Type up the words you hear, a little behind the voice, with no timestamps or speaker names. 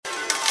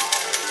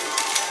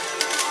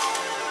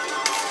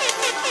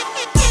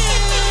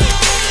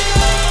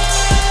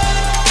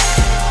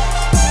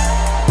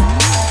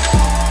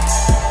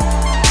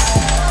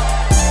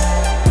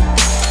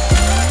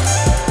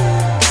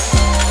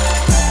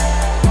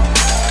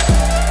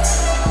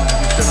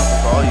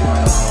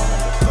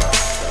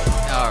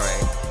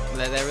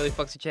really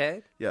fucks with your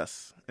head?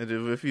 Yes.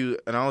 And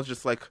I was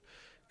just like,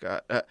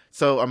 God.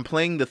 So I'm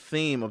playing the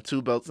theme of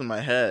Two Belts in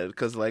my head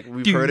because like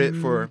we've heard it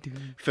for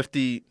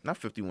not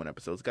 51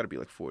 episodes. It's got to be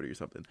like 40 or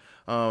something.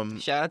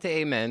 Shout out to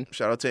Amen.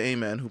 Shout out to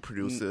Amen who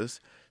produced this.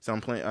 So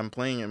I'm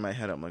playing it in my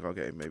head. I'm like,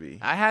 okay, maybe.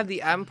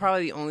 I'm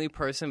probably the only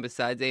person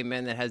besides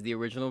Amen that has the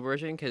original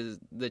version because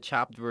the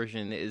chopped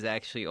version is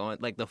actually on,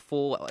 like the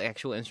full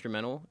actual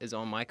instrumental is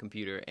on my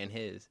computer and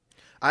his.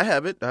 I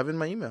have it. I have it in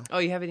my email. Oh,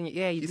 you have it in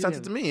He sent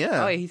it to me,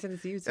 yeah. Oh, yeah, he sent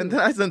it to you too. And then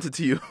I sent it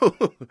to you.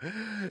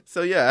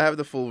 So yeah, I have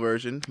the full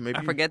version. Maybe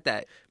I forget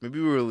that. Maybe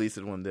we'll release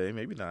it one day.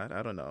 Maybe not.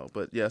 I don't know.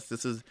 But yes,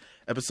 this is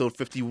episode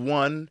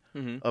 51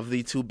 of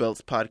the Two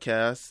Belts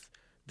podcast.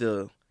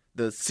 The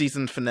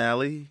season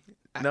finale.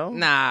 No?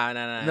 Nah.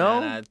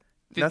 Not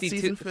 52,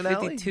 season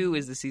finale? 52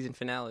 is the season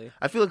finale.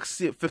 I feel like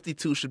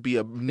 52 should be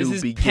a new This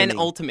is beginning.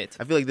 penultimate.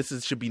 I feel like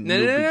this should be No,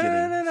 new no,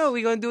 beginning. no.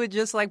 We're gonna do it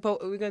just like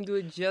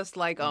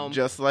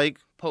Just like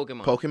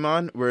Pokemon.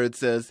 Pokemon, where it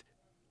says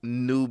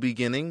new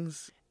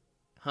beginnings.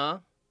 Huh?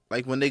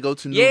 Like when they go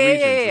to new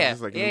regions, it's Yeah.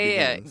 just like new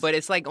beginnings. But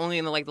it's like only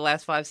in the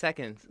last 5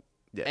 seconds.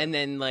 Yeah. And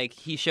then like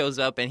he shows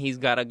up and he's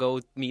gotta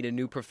go meet a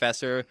new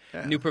professor.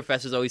 Yeah. New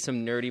professor's always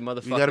some nerdy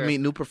motherfucker. We got to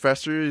meet new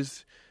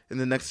professors in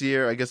the next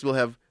year. I guess we'll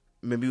have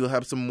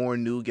some more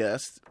new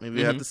guests. Maybe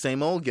we'll have the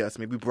same old guests.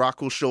 Maybe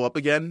Brock will show up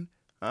again.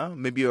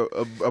 Maybe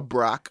a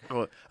Brock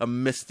or a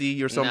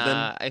Misty or something.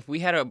 Nah,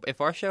 if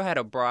our show had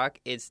a Brock,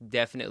 it's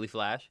definitely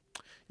Flash.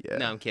 Yeah.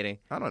 No, I'm kidding.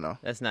 I don't know.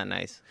 That's not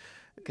nice.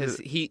 Because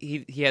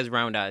he has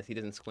round eyes. He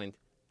doesn't squint.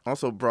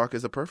 Also, Brock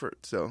is a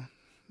pervert, so.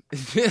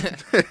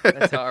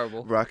 That's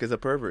horrible. Brock is a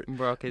pervert.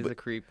 Brock is a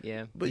creep,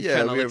 yeah. But He's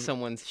yeah, trying to lick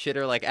someone's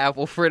shitter like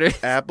apple fritter.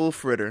 Apple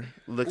fritter.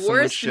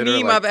 Worst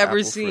meme I've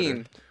ever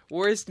seen.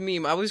 Worst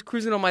meme. I was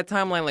cruising on my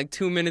timeline like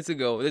 2 minutes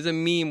ago. There's a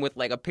meme with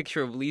like a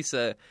picture of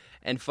Lisa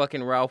and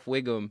fucking Ralph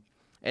Wiggum.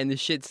 And the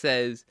shit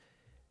says,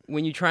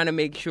 when you're trying to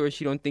make sure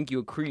she don't think you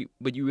a creep,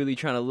 but you really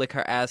trying to lick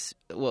her ass,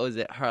 what was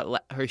it,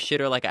 her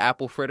shitter like an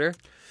apple fritter?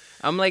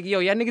 I'm like, yo,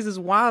 y'all niggas is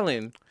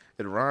wildin'.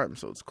 It rhymes,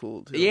 so it's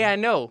cool, too. Yeah, I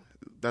know.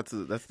 That's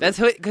hood,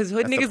 because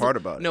hood that's niggas. the part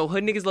about it. No,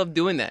 hood niggas love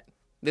doing that.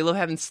 They love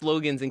having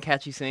slogans and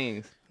catchy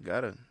sayings.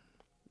 Gotta.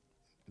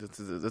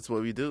 That's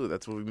what we do.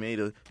 That's what we made.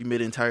 We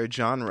made an entire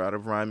genre out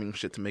of rhyming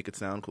shit to make it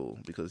sound cool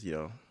because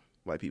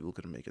white people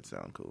couldn't make it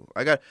sound cool.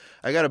 I got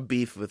a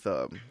beef with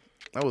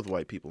not with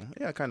white people.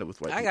 Yeah, kind of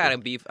with white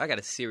people. I got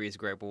a serious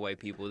gripe with white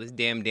people. This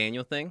damn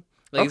Daniel thing.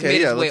 Like, okay, it's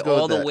made yeah, its way let's go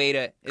all with the way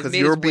to because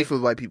your beef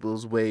with white people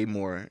is way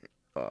more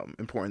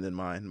important than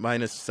mine.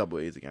 Mine is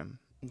Subways again.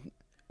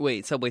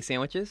 Wait, Subway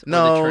sandwiches?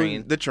 No, or the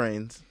train? The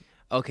trains.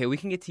 Okay, we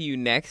can get to you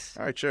next.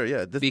 All right, sure,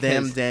 yeah.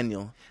 Damn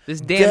Daniel.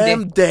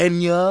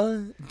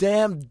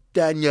 Damn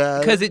Daniel.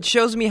 Because it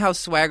shows me how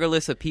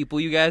swaggerless of people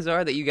you guys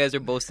are, that you guys are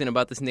boasting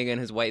about this nigga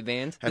and his white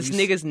vans. This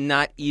nigga's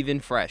not even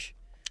fresh.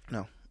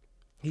 No.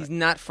 He's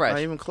not fresh. Not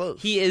even close.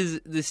 He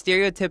is the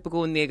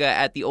stereotypical nigga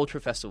at the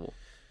Ultra Festival.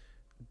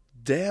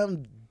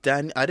 Damn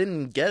Daniel. I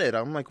didn't get it.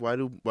 I'm like, why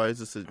is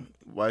this a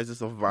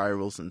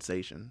viral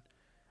sensation?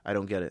 I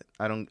don't get it.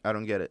 I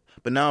don't get it.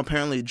 But now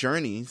apparently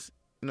Journeys,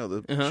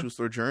 the shoe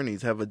store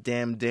Journeys have a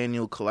Damn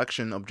Daniel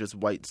collection of just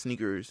white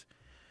sneakers,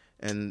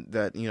 and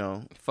that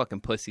fucking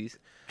pussies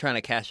trying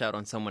to cash out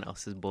on someone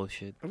else's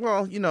bullshit.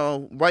 Well,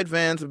 white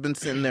vans have been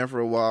sitting there for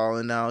a while,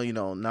 and now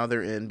now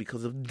they're in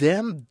because of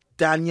Damn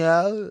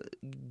Daniel.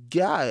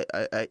 Yeah,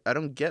 I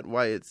don't get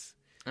why it's.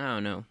 I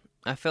don't know.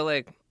 I feel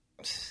like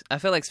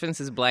since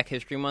it's Black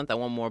History Month, I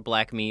want more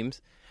black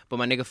memes. But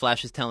my nigga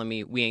Flash is telling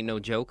me we ain't no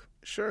joke.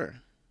 Sure.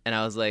 And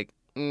I was like,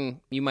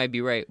 you might be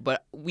right,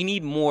 but we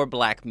need more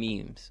black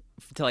memes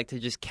to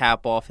just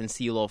cap off and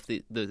seal off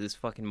this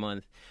fucking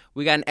month.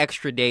 We got an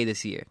extra day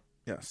this year.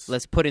 Yes.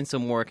 Let's put in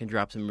some work and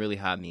drop some really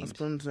hot memes.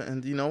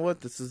 And you know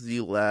what? This is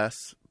the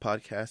last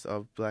podcast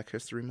of Black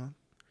History Month.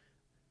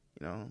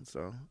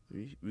 So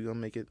we gonna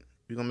make it.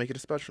 We gonna make it a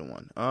special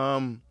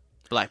one.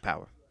 Black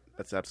Power.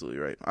 That's absolutely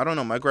right. I don't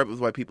know. My gripe with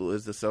white people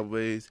is the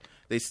Subways.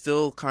 They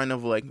still kind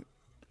of like.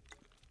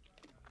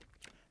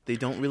 They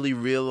don't really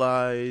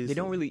realize. They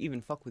don't really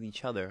even fuck with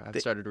each other. I've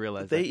started to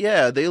realize that.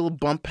 Yeah, they'll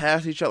bump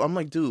past each other. I'm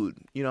like, dude,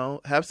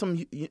 have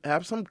some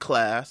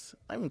class.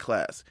 Not even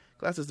class.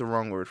 Class is the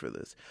wrong word for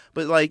this.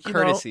 But like,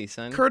 courtesy,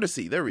 son.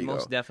 Courtesy. There we go.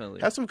 Most definitely.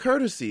 Have some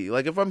courtesy.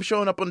 Like if I'm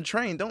showing up on the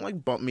train,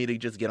 don't bump me to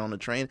just get on the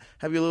train.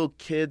 Have your little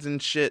kids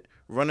and shit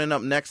running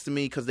up next to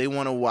me because they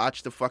want to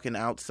watch the fucking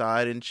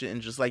outside and shit,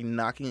 and just like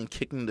knocking and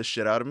kicking the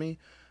shit out of me.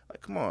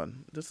 Like, come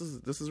on, this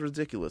is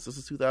ridiculous. This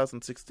is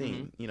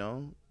 2016.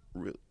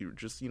 You're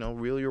just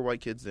reel your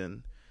white kids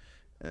in,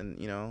 and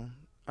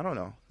I don't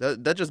know.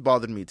 That just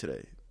bothered me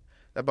today.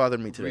 That bothered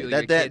me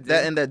today. That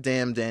and that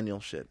damn Daniel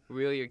shit.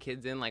 Reel your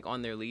kids in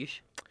on their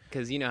leash,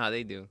 because you know how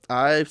they do.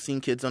 I've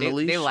seen kids on the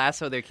leash. They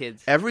lasso their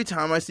kids. Every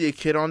time I see a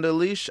kid on the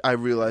leash, I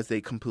realize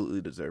they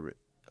completely deserve it.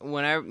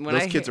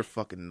 Those kids are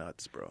fucking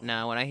nuts, bro.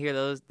 Nah, when I hear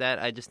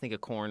that I just think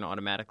of corn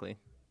automatically.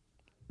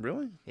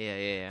 Really?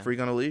 Yeah.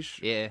 Freak on a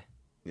leash? Yeah.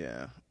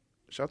 Yeah.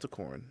 Shout out to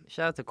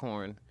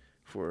Corn.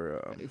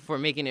 For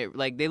making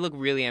it they look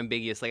really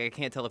ambiguous. Like I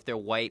can't tell if they're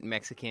white,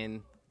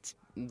 Mexican,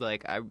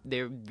 Like,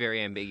 they're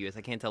very ambiguous.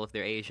 I can't tell if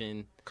they're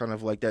Asian. Kind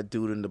of like that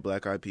dude in the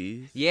Black Eyed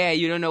Peas. Yeah,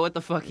 you don't know what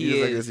the fuck he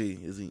is. Like,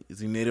 is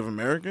he Native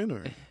American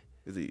or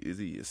is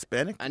he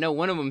Hispanic? I know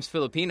one of them's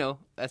Filipino.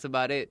 That's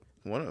about it.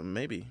 One of them,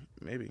 maybe.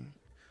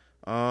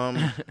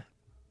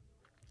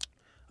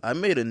 I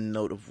made a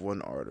note of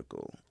one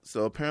article.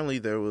 So apparently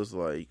there was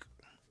like,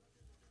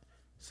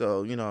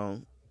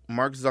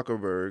 Mark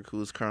Zuckerberg,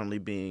 who's currently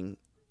being,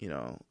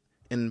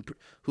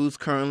 who's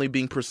currently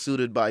being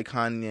pursued by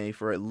Kanye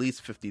for at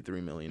least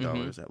 $53 million,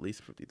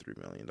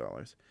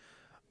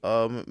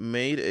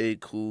 made a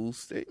cool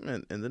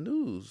statement in the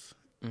news.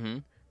 Mm-hmm.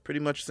 Pretty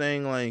much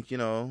saying like,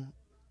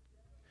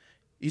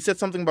 he said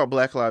something about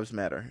Black Lives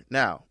Matter.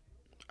 Now,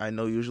 I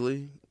know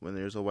usually when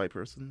there's a white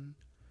person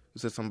who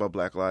says something about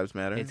Black Lives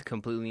Matter, it's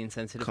completely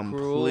insensitive,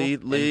 cruel,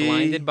 and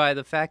blinded by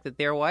the fact that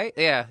they're white.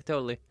 Yeah,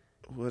 totally.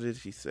 What did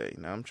he say?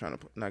 Now I'm trying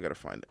to. Now I gotta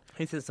find it.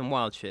 He said some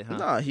wild shit, huh?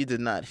 No, he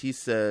did not. He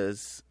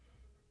says,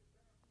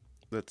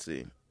 let's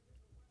see.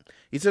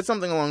 He said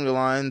something along the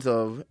lines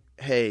of,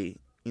 "Hey,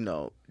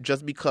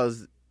 just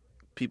because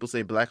people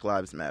say Black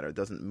Lives Matter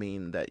doesn't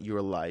mean that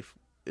your life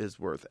is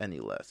worth any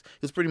less." He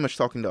was pretty much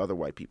talking to other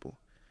white people.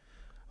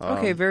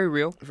 Okay, very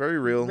real. Very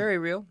real. Very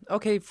real.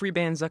 Okay, free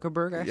band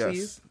Zuckerberg. I see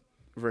you. Yes,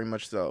 very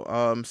much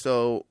so.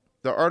 So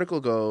the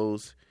article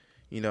goes,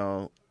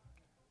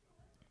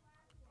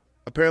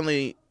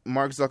 apparently,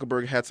 Mark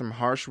Zuckerberg had some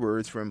harsh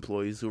words for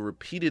employees who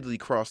repeatedly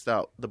crossed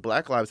out the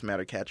Black Lives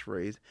Matter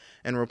catchphrase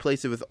and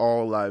replaced it with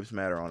All Lives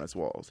Matter on its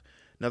walls.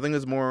 Nothing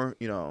is more,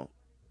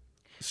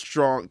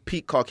 strong,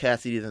 peak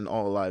caucasity than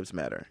All Lives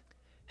Matter.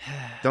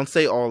 Don't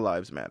say All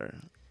Lives Matter.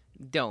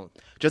 Don't.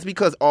 Just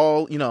because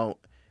all,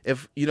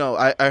 if,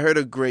 I heard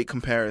a great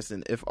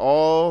comparison. If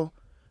all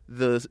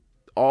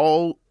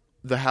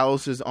the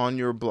houses on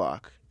your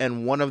block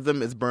and one of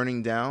them is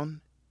burning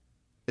down,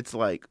 it's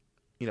like,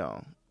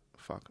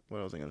 fuck,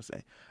 what was I going to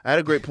say? I had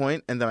a great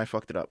point, and then I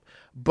fucked it up.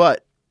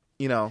 But,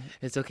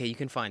 it's okay. You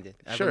can find it.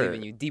 I sure. believe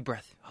in you. Deep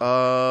breath.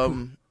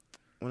 When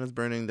it's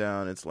burning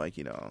down, it's like,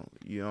 you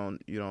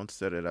don't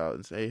set it out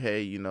and say,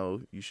 hey, you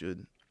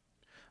should,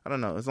 I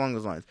don't know, as long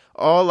as lines.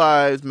 All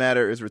lives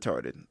matter is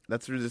retarded.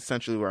 That's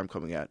essentially where I'm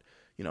coming at.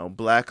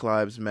 Black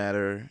Lives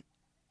Matter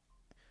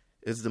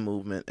is the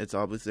movement. It's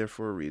always there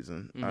for a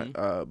reason.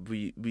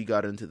 Mm-hmm. We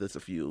got into this a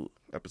few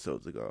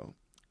episodes ago.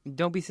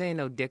 Don't be saying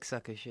no dick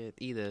sucker shit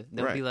either.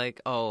 Don't Right. be like,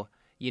 oh,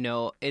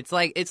 it's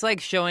like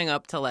showing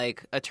up to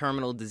like a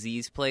terminal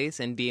disease place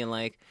and being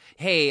like,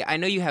 hey, I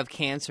know you have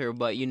cancer,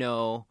 but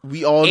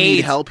we all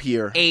need help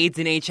here. AIDS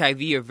and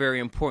HIV are very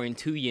important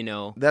too,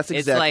 That's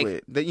It's exactly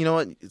like, it. You know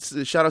what?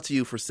 Shout out to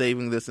you for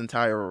saving this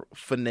entire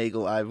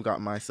finagle I've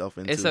got myself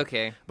into. It's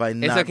okay. By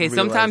not it's okay. realizing.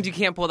 Sometimes you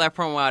can't pull that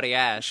promo out of your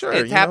ass. Sure,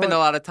 It's happened a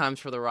lot of times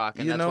for The Rock,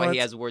 and You that's know why he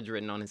what? has words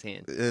written on his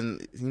hand.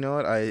 And you know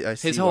what? I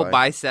see His whole why.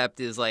 bicep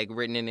is like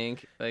written in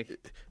ink. Like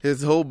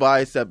His whole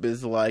bicep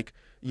is like,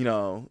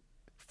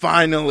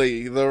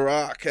 finally, The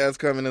Rock has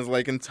come in as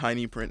like in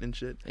tiny print and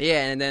shit.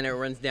 yeah, and then it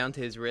runs down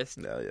to his wrist.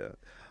 Yeah.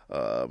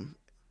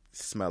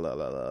 Smell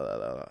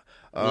la.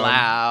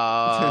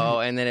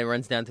 Wow, and then it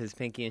runs down to his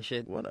pinky and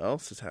shit. What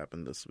else has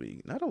happened this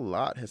week? Not a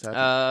lot has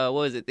happened.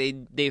 What was it?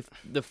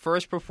 The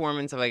first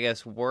performance of, I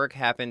guess, Work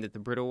happened at the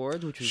Brit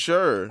Awards, which was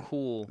Sure.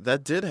 cool.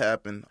 That did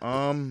happen.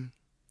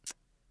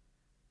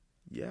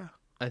 Yeah.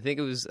 I think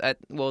it was the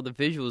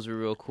visuals were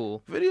real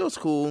cool. Video's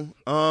cool.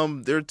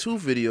 There are two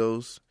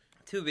videos.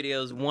 Two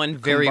videos, one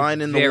very,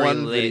 combined in very the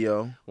one lit,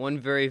 video. one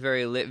very,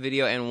 very lit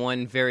video, and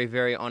one very,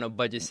 very on a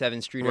budget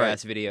 7 Streeter Right.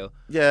 ass video.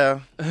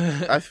 Yeah.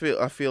 I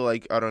feel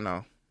like, I don't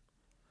know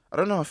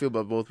how I feel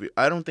about both.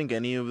 I don't think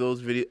any of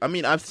those videos. I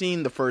mean, I've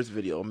seen the first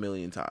video a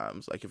million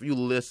times. Like, if you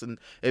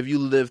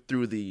live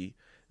through the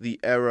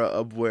era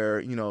of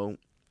where,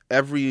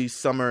 every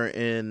summer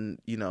in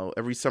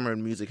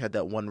music had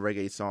that one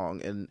reggae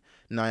song, and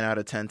 9 out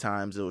of 10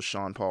 times it was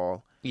Sean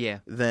Paul. Yeah.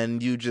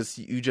 Then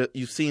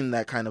you've seen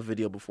that kind of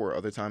video before.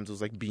 Other times it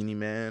was like Beanie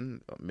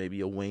Man, maybe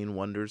a Wayne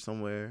Wonder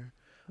somewhere.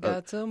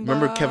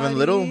 Remember Kevin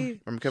Little?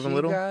 Remember Kevin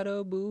Little? Got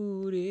a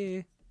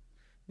booty.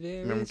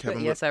 Remember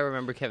Kevin Yes, I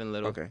remember Kevin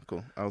Little. Okay,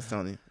 cool. I was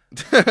telling you.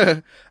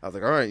 I was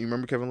like, all right, you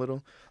remember Kevin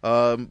Little?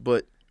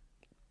 But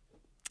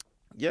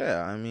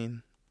yeah, I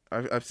mean,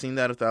 I've seen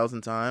that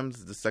 1,000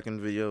 times. The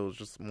second video is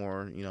just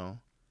more,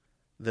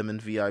 them in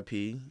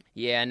VIP.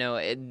 Yeah, I know.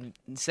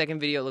 Second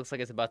video looks like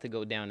it's about to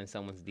go down in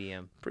someone's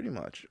DM. Pretty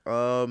much.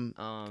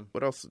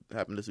 What else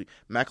happened this week?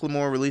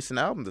 Macklemore released an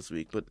album this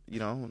week, but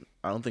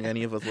I don't think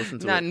any of us listened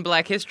to it. Not in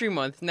Black History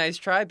Month. Nice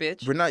try,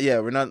 bitch. We're not.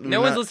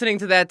 No one's listening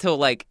to that till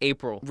like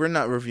April. We're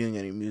not reviewing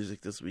any music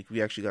this week.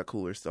 We actually got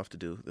cooler stuff to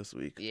do this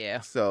week.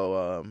 Yeah.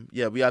 So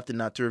we opted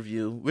not to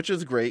review, which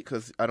is great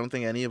because I don't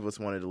think any of us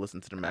wanted to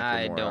listen to the Macklemore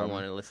I don't album.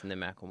 want to listen to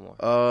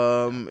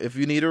Macklemore. If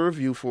you need a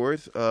review for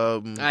it,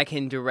 I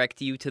can direct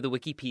you to the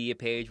Wikipedia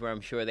page where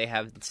I'm sure they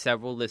have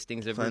several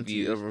listings of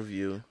plenty reviews. of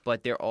review.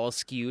 But they're all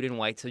skewed and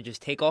white, so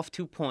just take off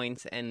 2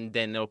 points, and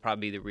then it'll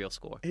probably be the real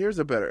score. Here's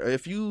a better.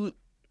 If you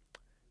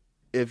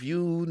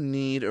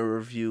need a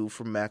review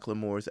for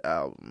Macklemore's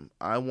album,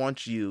 I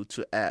want you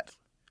to @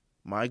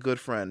 my good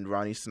friend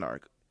Ronnie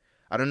Snark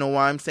I don't know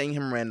why I'm saying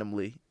him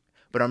randomly,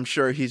 but I'm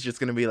sure he's just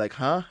gonna be like,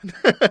 huh?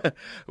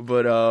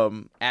 But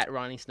At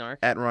Ronnie Snark.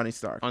 at Ronnie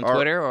Snark On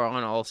Twitter or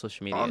on all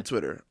social media? On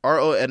Twitter.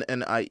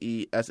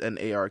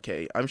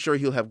 RONNIESNARK. I'm sure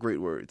he'll have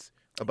great words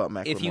about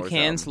Macklemore's If you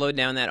can, album. slow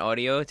down that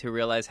audio to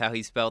realize how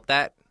he spelt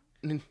that.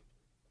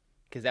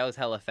 Because that was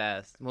hella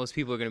fast. Most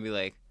people are going to be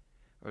like...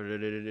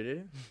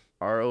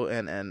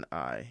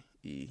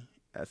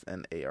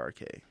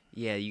 RONNIESNARK.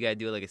 Yeah, you got to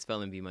do it like a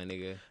spelling bee, my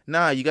nigga.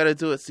 Nah, you got to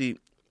do it. See,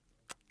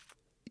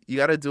 you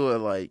got to do it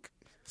like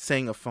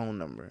saying a phone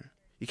number.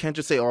 You can't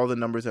just say all the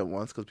numbers at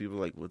once because people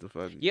are like, what the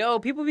fuck? Yo,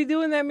 people be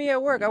doing that to me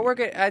at work.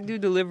 I do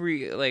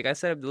delivery. Like, I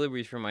set up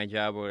deliveries for my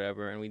job or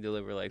whatever, and we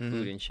deliver, like,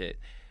 food and shit.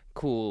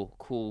 Cool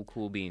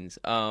beans.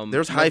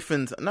 There's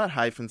hyphens. Not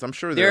hyphens. I'm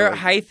sure there are like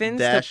hyphens.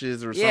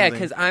 Dashes or something. Yeah,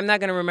 because I'm not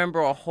going to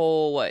remember a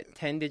whole,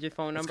 10-digit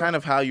phone number? It's kind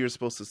of how you're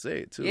supposed to say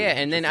it, too. Yeah,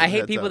 and then I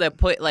hate people that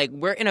put, like,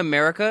 we're in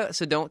America,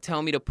 so don't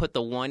tell me to put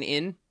the 1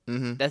 in.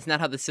 Mm-hmm. That's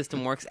not how the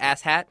system works,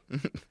 asshat.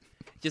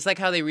 Just like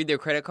how they read their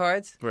credit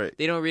cards. Right.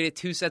 They don't read it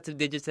 2 sets of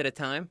digits at a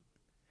time.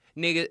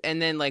 Nigga,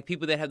 and then, like,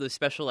 people that have those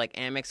special, like,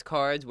 Amex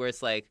cards where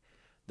it's, like,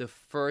 the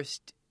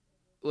first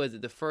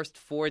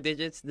 4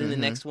 digits, then the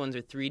next ones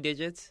are 3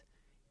 digits.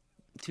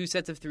 2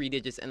 sets of 3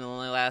 digits, and the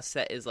last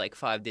set is, like,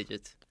 5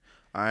 digits.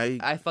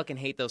 I fucking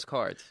hate those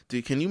cards.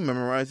 Can you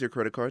memorize your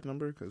credit card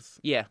number? Cause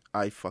yeah.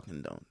 I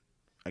fucking don't.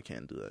 I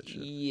can't do that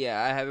shit.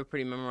 Yeah, I have it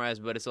pretty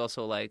memorized, but it's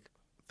also, like...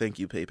 Thank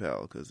you,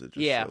 PayPal, because it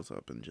just shows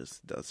up and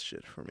just does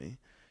shit for me.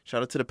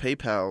 Shout out to the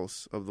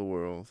PayPals of the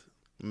world,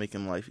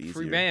 making life easier.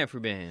 Free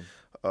band.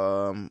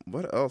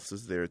 What else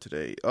is there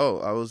today?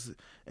 Oh,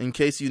 in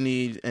case you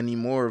need any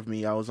more of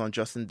me, I was on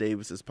Justin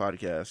Davis's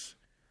podcast.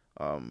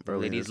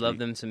 Ladies love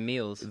them some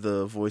meals.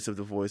 The Voice of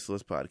the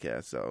Voiceless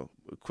podcast. So,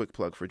 a quick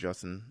plug for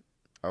Justin.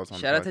 I was on.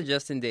 Shout out to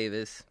Justin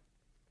Davis.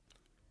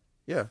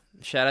 Yeah.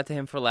 Shout out to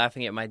him for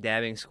laughing at my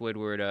dabbing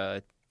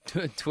Squidward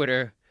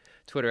Twitter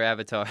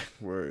avatar.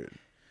 Word.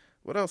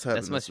 What else happened?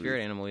 That's my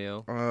spirit animal,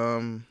 yo.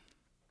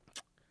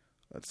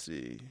 Let's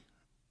see.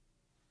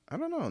 I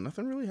don't know.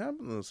 Nothing really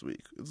happened this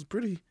week. It was a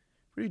pretty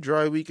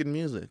dry week in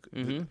music.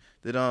 Mm-hmm.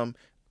 Did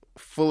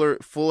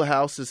Full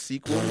House's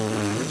sequel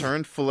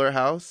returned? Fuller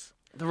House.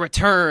 The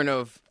return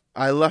of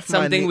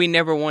something we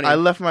never wanted. I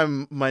left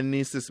my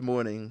niece this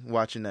morning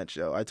watching that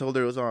show. I told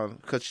her it was on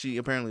because she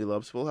apparently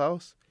loves Full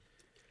House.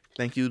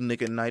 Thank you,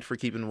 Nick at Night, for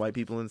keeping white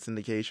people in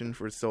syndication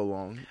for so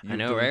long. I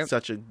know, right?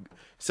 Such a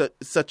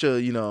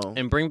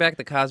And bring back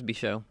the Cosby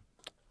Show.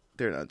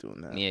 They're not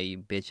doing that. Yeah, you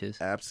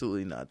bitches.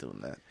 Absolutely not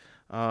doing that.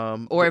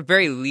 Or at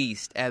very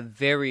least,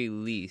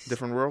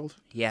 Different World.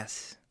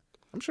 Yes,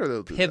 I'm sure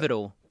they'll do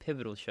pivotal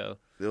show.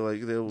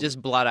 They'll just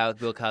blot out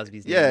Bill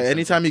Cosby's name. Yeah,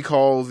 anytime he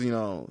calls,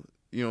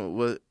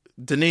 what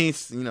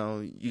Denise,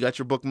 you got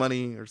your book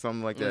money or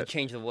something like that.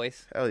 Change the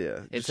voice. Hell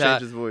yeah, just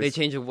change his voice. They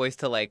change the voice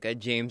to like a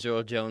James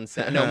Earl Jones.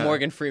 No,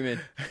 Morgan Freeman.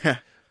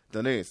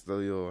 Denise,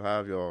 do you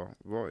have your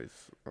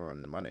voice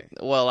on the money?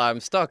 Well, I'm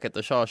stuck at the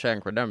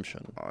Shawshank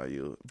Redemption. Are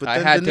you? But I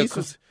then had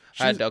Denise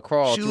to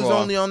crawl. She was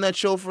only on that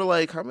show for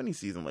like how many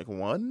seasons? Like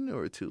 1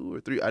 or 2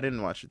 or 3? I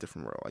didn't watch A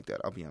Different World like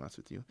that. I'll be honest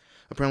with you.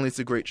 Apparently, it's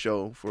a great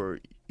show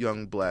for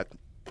young black,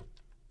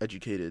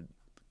 educated,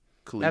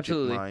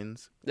 collegiate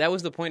minds. That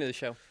was the point of the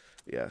show.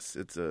 Yes,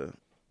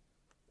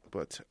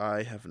 but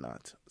I have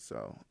not.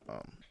 So,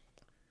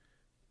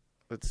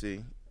 let's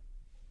see.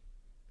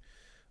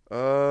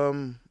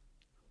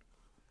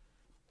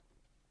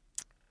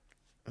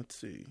 Let's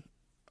see.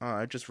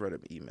 I just read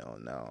an email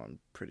and now I'm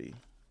pretty.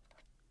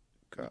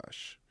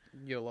 Gosh.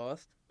 You're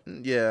lost?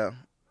 Yeah.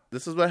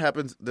 This is what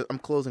happens. I'm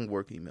closing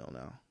work email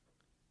now.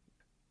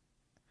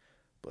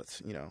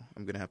 But,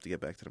 I'm going to have to get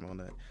back to them on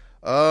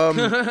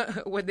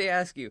that. What'd they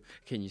ask you?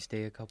 Can you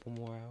stay a couple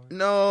more hours?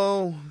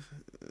 No.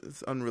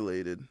 It's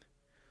unrelated.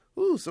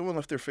 Ooh, someone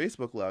left their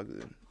Facebook logged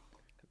in.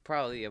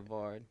 Probably a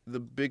Vard. The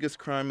biggest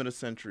crime of the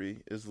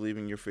century is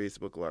leaving your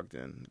Facebook logged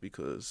in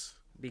because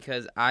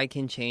I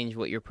can change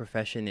what your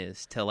profession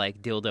is to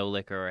like dildo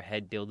liquor or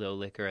head dildo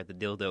liquor at the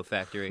dildo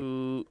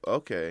factory.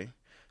 Okay.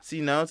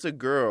 See, now it's a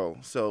girl.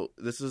 So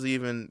this is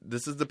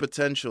the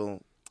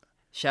potential.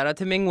 Shout out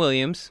to Ming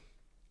Williams.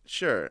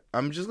 Sure.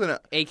 I'm just going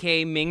to.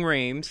 A.K.A. Ming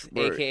Rames.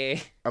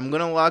 A.K.A. I'm going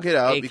to log it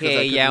out because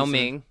I Yao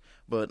Ming.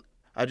 But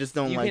I just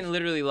don't You can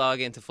literally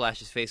log into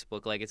Flash's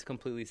Facebook. Like, it's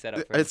completely set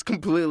up for It's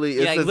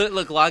completely. Yeah,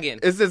 look, log in.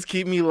 It says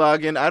keep me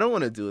logged in. I don't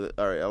want to do it.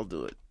 All right, I'll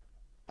do it.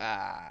 All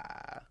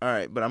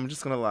right, but I'm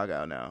just going to log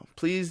out now.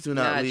 Please do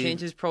not leave.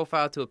 Change his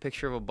profile to a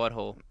picture of a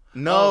butthole.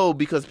 No,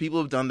 because people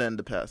have done that in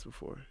the past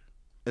before.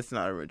 It's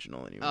not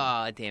original anymore.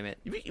 Oh, damn it.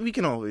 We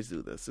can always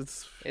do this.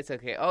 It's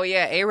okay. Oh,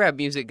 yeah, A-Rap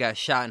Music got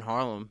shot in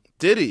Harlem.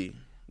 Did he?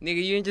 Nigga,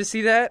 you didn't just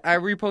see that? I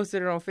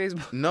reposted it on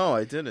Facebook. No,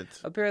 I didn't.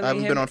 Apparently, I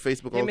haven't been on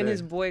Facebook all day. Him and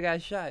his boy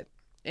got shot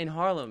in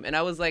Harlem. And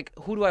I was like,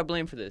 who do I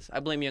blame for this? I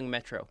blame Young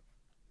Metro.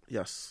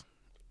 Yes.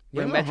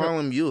 Young Metro.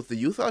 Harlem youth. The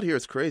youth out here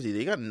is crazy.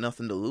 They got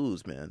nothing to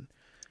lose, man.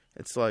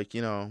 It's like,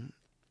 them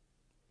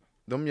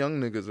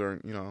young niggas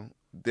are,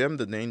 them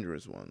the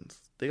dangerous ones.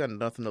 They got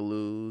nothing to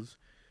lose.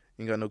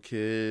 You ain't got no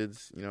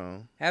kids, you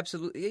know.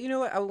 Absolutely. You know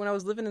what? When I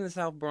was living in the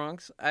South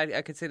Bronx,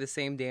 I could say the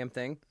same damn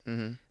thing.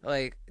 Mm-hmm.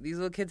 Like, these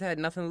little kids had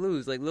nothing to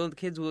lose. Like, little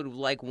kids would,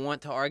 like,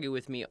 want to argue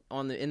with me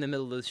in the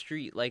middle of the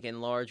street, like,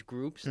 in large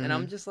groups. And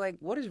I'm just like,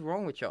 what is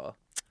wrong with y'all?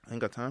 I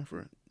ain't got time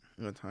for it.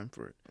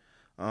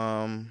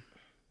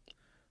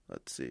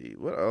 Let's see.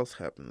 What else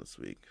happened this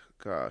week?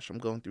 Gosh, I'm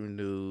going through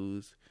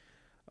news.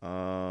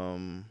 Let's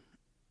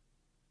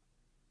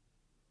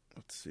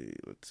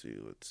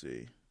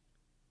see.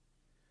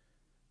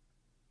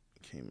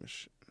 K.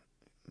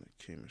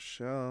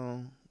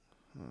 Michelle.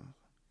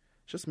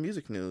 Just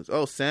music news.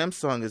 Oh,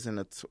 Samsung is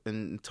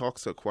in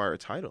talks to acquire a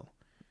title.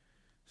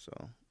 So.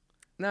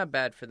 Not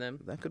bad for them.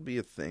 That could be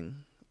a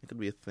thing. It could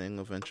be a thing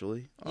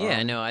eventually.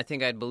 Yeah, no, I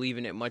think I'd believe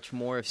in it much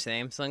more if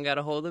Samsung got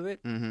a hold of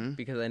it. Mm-hmm.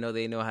 Because I know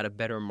they know how to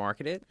better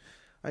market it.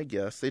 I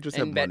guess. They just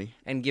have money.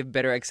 And give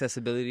better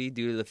accessibility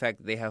due to the fact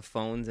that they have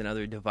phones and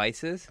other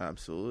devices.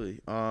 Absolutely.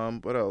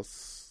 What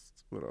else?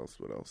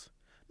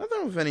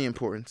 Nothing of any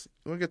importance.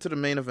 We'll get to the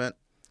main event.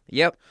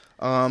 Yep.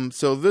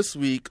 So this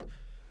week,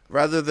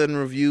 rather than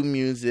review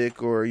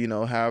music or,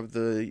 have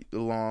the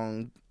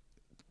long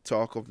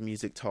talk of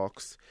music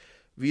talks,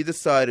 we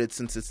decided,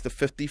 since it's the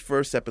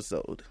 51st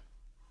episode,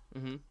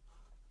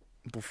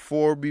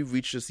 before we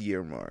reach this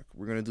year mark,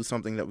 we're going to do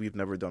something that we've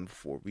never done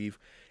before. We've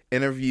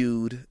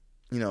interviewed,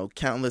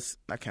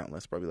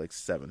 probably like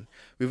 7.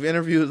 We've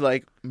interviewed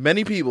like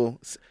many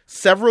people,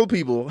 several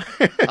people.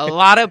 A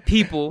lot of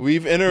people.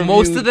 We've interviewed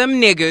most of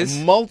them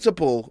niggas.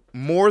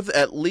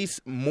 At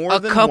least more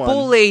than one. A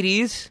couple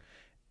ladies.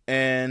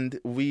 And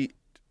we,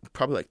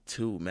 probably like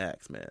 2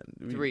 max, man.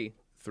 3.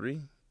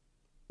 3?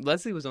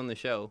 Leslie was on the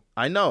show.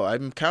 I know.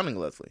 I'm counting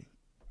Leslie.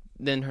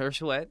 Then her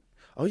sweat.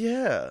 Oh,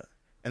 yeah.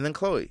 And then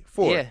Chloe.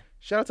 4. Yeah.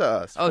 Shout out to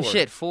us. 4. Oh,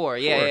 shit. 4.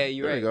 Yeah,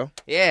 you're right. There you go.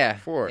 Yeah.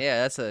 4.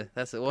 Yeah,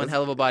 that's one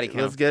hell of a body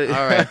count. Let's get it.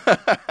 All right.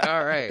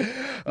 All right.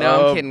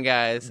 No, I'm kidding,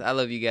 guys. I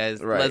love you guys.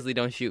 Right. Leslie,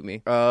 don't shoot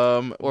me.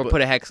 Or put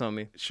a hex on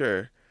me.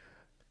 Sure.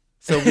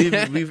 So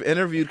we've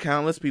interviewed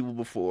countless people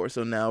before,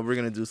 so now we're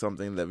going to do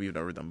something that we've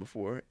never done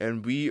before,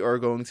 and we are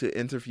going to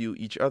interview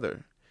each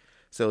other.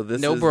 So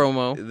no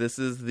bromo. This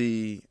is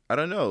I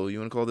don't know, you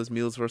want to call this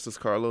Meals versus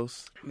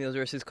Carlos? Meals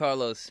versus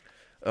Carlos.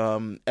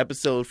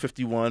 Episode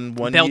 51.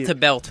 Belt to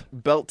belt.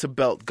 Belt to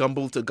belt.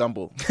 Gumble to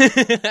gumble.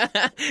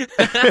 Yeah,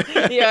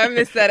 I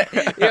missed that.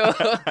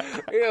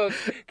 Yo,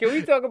 can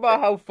we talk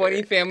about how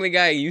funny Family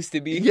Guy used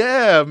to be?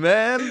 Yeah,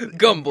 man.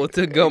 Gumble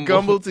to gumble.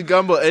 Gumble to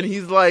gumble. And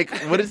he's like,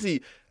 what is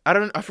he?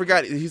 I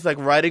forgot. He's like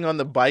riding on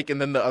the bike, and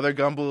then the other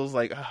Gumble is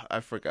like, I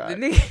forgot.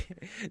 Was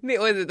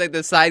it like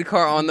the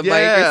sidecar on the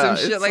bike or some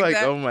shit like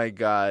that? Oh my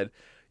God.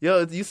 Yo,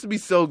 it used to be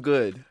so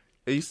good.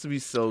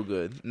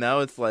 Now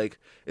it's like,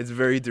 it's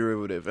very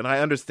derivative. And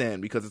I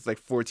understand because it's like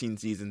 14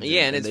 seasons.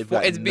 Yeah, and it's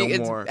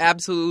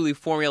absolutely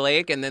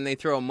formulaic, and then they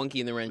throw a monkey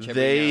in the wrench every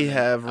now and then. They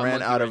have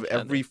ran out of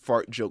every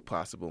fart joke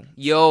possible.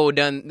 They've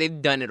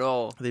done it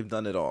all. They've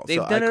done it all. I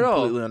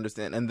completely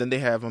understand. And then they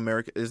have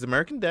Is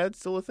American Dad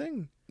still a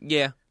thing?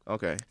 Yeah.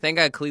 Okay. Thank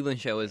God Cleveland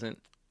Show isn't.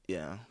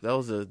 Yeah, that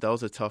was a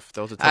tough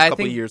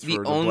couple of years for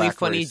the only black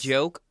funny race.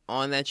 joke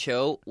on that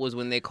show was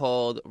when they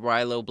called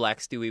Rilo Black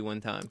Stewie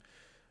one time.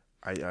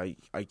 I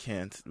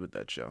can't with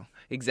that show.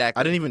 Exactly.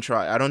 I didn't even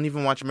try. I don't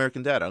even watch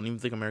American Dad. I don't even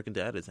think American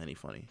Dad is any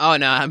funny. Oh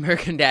no,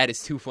 American Dad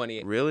is too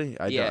funny. Really?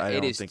 I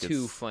don't is think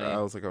too funny. I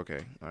was like,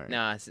 okay, all right.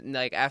 Nah,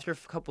 like after a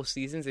couple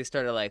seasons, they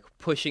started like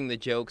pushing the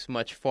jokes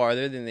much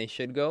farther than they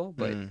should go,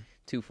 but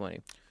too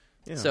funny.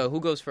 Yeah. So who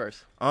goes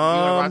first? You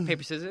want to rock,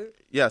 paper, scissors?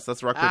 Yes,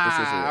 let's rock, paper,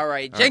 scissors. All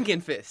right. Jenkin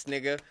fist,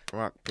 nigga.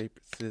 Rock,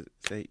 paper, scissors,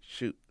 say,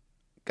 shoot.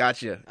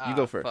 Gotcha. You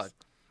go first. Fuck.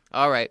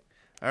 All right.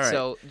 All right.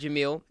 So,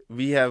 Jamil.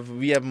 We have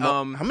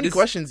how many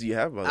questions do you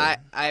have, by the way?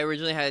 I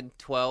originally had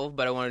 12,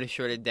 but I wanted to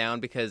short it down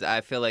because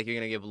I feel like you're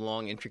going to give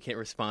long, intricate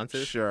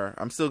responses. Sure.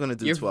 I'm still going to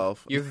do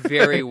 12. You're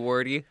very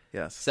wordy.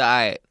 Yes.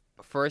 So,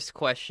 first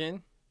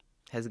question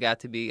has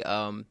got to be...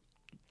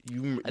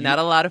 not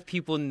a lot of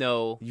people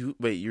know.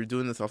 You're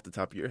doing this off the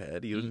top of your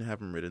head. You didn't have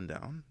them written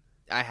down.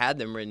 I had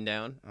them written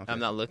down. Okay. I'm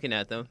not looking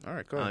at them. All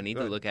right, go ahead. I don't need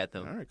to look at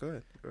them. All right, go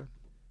ahead.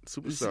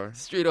 Superstar.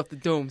 Straight off the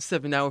dome,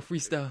 7-hour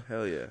freestyle.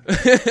 Hell yeah.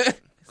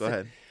 Go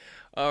ahead.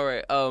 All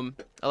right. A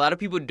lot of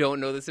people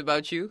don't know this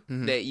about you,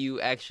 that you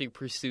actually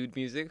pursued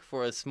music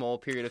for a small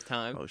period of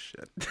time. Oh,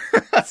 shit.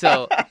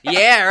 So,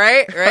 yeah,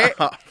 right?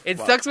 It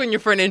sucks when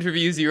your friend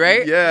interviews you,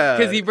 right? Yeah.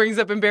 Because he brings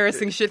up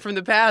embarrassing shit from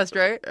the past,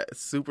 right?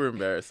 Super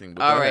embarrassing.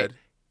 But all go right. ahead.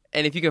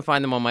 And if you can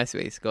find them on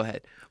MySpace, go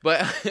ahead.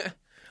 But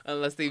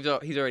unless he's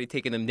already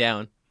taken them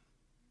down.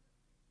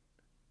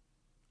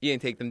 You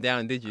didn't take them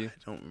down, did you? I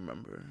don't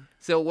remember.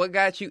 So what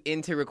got you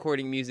into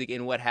recording music,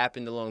 and what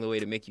happened along the way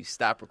to make you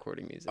stop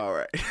recording music? All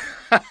right.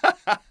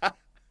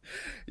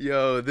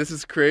 Yo, this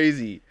is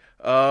crazy.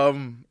 Yeah,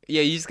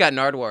 you just got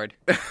Nardwuard.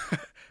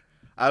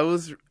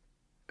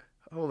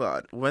 Hold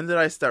on. When did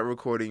I start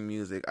recording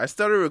music? I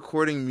started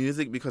recording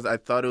music because I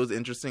thought it was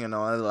interesting and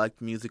I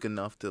liked music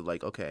enough to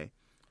okay,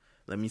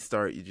 let me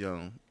start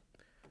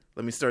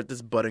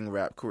this budding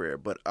rap career.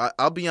 But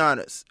I'll be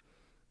honest.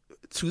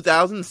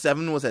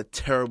 2007 was a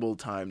terrible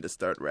time to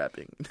start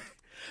rapping.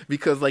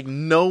 Because like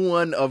no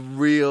one of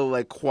real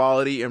like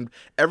quality and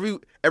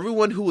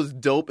everyone who was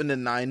dope in the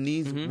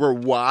 90s were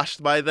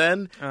washed by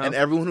then, and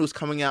everyone who was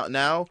coming out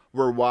now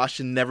were washed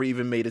and never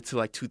even made it to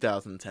like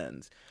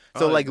 2010s.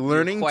 So like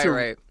learning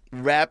to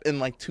rap in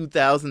like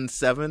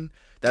 2007,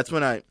 that's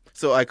when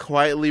I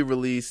quietly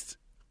released,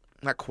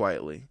 not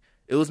quietly.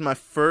 It was my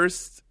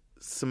first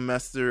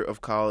semester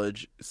of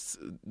college.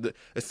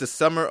 It's the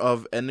summer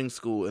of ending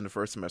school in the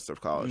first semester of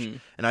college,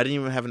 and I didn't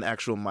even have an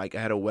actual mic.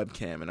 I had a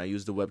webcam, and I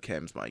used the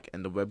webcam's mic,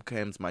 and the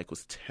webcam's mic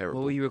was terrible.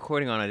 What were you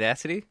recording on,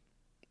 Audacity?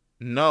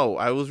 No,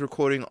 I was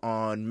recording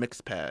on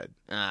Mixpad.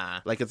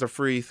 Like it's a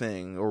free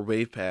thing, or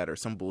WavePad or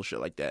some bullshit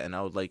like that, and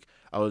I would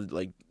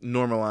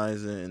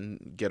normalize it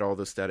and get all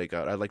the static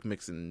out. I like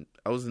mixing.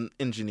 I was an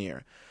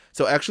engineer,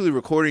 so actually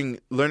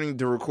learning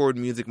to record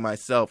music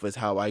myself is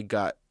how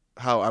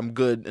I'm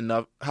good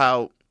enough,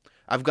 how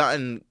I've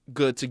gotten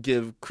good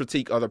to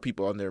critique other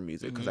people on their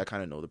music, because I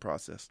kind of know the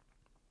process.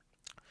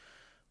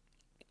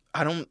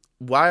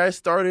 Why I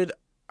started,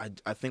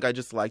 I think I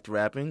just liked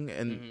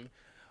rapping,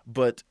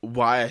 but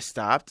why I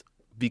stopped,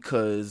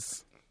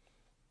 because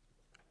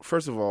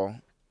first of all,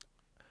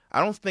 I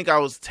don't think I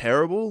was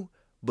terrible,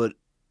 but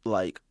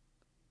like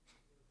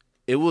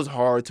it was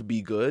hard to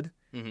be good.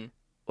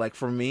 Like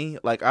for me,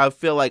 like I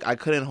feel like I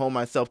couldn't hold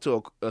myself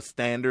to a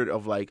standard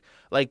of like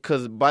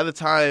because by the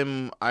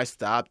time I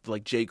stopped,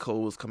 like J.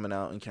 Cole was coming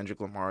out and Kendrick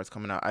Lamar was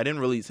coming out. I didn't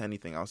release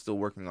anything. I was still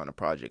working on a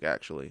project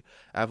actually.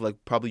 I have like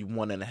probably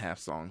 1.5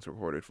 songs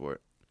recorded for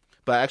it,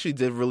 but I actually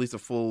did release a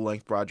full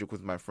length project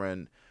with my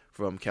friend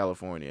from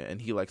California,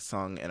 and he like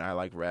sung and I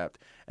like rapped,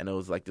 and it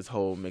was like this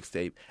whole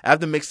mixtape. I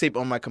have the mixtape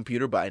on my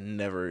computer, but I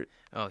never.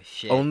 Oh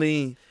shit!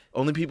 Only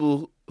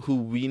people who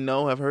we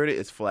know have heard it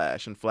is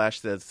Flash, and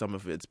Flash says some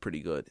of it's pretty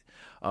good.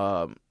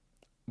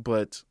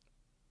 But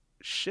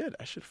shit,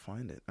 I should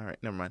find it. All right,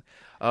 never mind.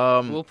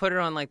 We'll put it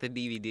on like the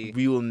DVD.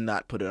 We will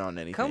not put it on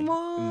anything. Come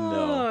on,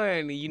 no.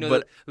 You know,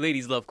 but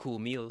ladies love cool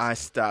meals. I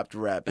stopped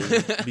rapping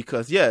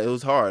because it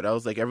was hard. I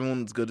was like,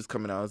 everyone's good is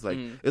coming out. I was like,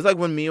 it's like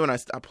when I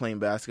stopped playing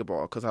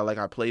basketball, because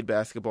I played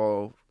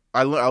basketball.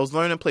 I was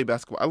learning to play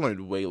basketball. I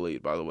learned way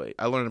late, by the way.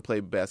 I learned to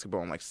play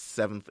basketball in like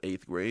 7th,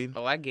 8th grade.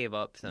 Oh, I gave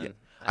up, son. Yeah.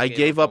 I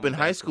gave up in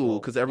high school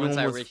because everyone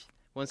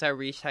Once I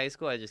reached high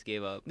school, I just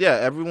gave up. Yeah,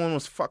 everyone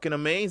was fucking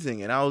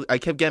amazing, and I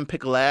kept getting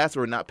picked last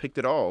or not picked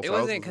at all. It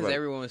wasn't because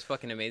everyone was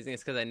fucking amazing.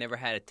 It's because I never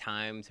had a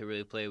time to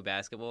really play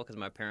basketball, because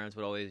my parents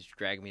would always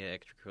drag me to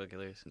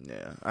extracurriculars.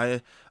 Yeah,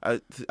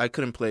 I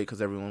couldn't play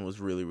because everyone was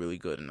really, really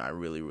good, and I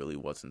really, really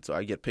wasn't. So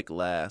I get picked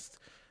last.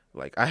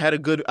 Like I had a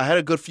good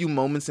few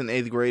moments in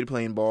 8th grade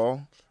playing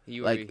ball.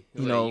 You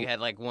had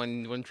like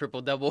one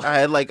triple double. I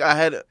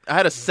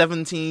had a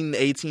 17,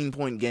 18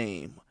 point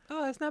game.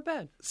 Oh, that's not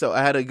bad. So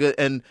I had a good,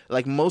 and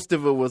like most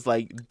of it was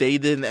like they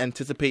didn't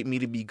anticipate me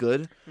to be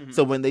good.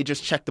 So when they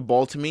just checked the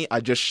ball to me,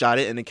 I just shot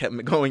it and it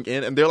kept going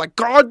in, and they're like,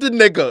 guard the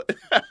nigga.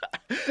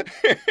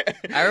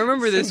 I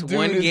remember this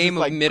one game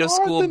of middle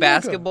school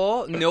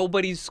basketball.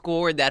 Nobody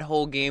scored that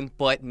whole game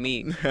but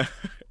me.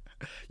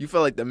 You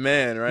felt like the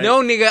man, right?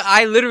 No, nigga,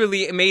 I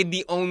literally made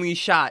the only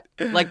shot.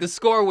 Like the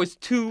score was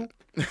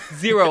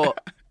 2-0.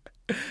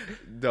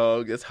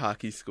 Dog, it's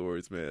hockey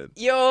scores, man.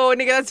 Yo,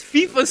 nigga, that's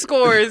FIFA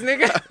scores,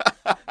 nigga.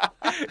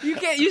 You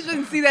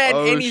shouldn't see that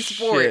in any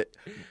sport.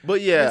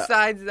 But yeah,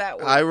 besides that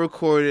one. I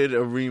recorded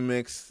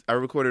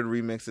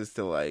remixes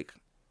to like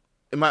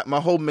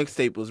my whole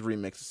mixtape was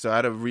remixes. So I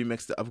had a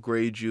remix to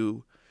Upgrade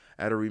You.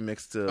 I had a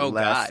remix to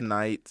Last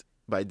Night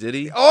by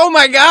Diddy. Oh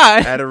my god.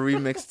 I had a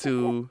remix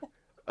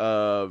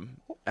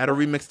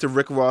to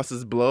Rick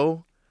Ross's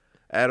Blow.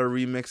 I had a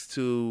remix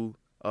to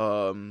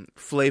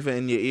Flavor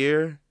in Your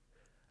Ear.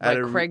 By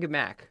Craig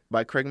Mack.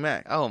 By Craig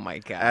Mack. Oh my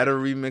god. I had a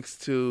remix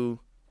to,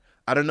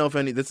 I don't know if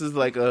any. This is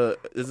a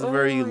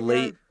very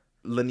late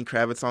Lenny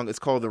Kravitz song. It's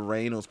called The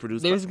Rain. It was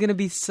produced. There's gonna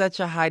be such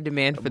a high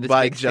demand for this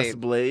by mixtape. Just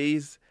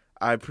Blaze.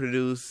 I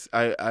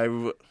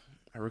recorded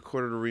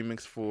a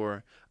remix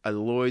for a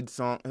Lloyd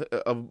song,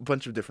 a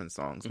bunch of different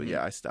songs. But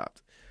yeah, I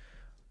stopped.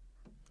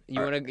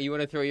 You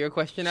wanna throw your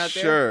question out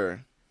there?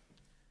 Sure.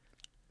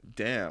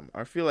 Damn,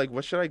 I feel like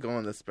what should I go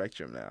on the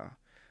spectrum now?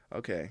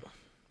 Okay.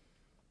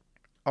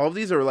 All of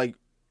these are like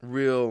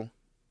real,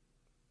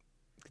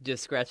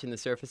 just scratching the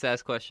surface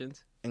ass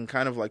questions, and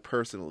kind of like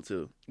personal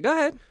too. Go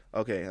ahead.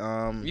 Okay.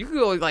 You can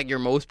go with like your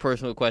most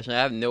personal question. I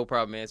have no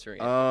problem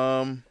answering it.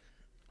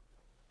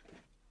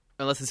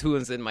 Unless it's who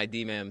is in my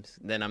DMs,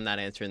 then I'm not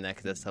answering that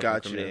because that's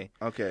self-incriminating.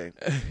 Gotcha. Okay.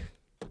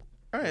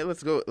 All right,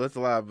 let's go. Let's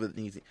allow it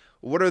easy.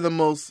 What are the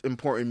most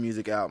important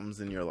music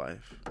albums in your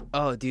life?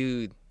 Oh,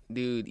 dude,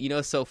 you know,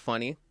 it's so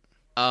funny.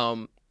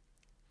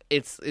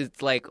 It's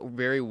like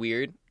very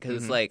weird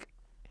because it's like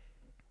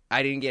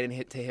I didn't get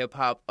into hip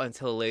hop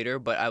until later,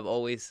 but I've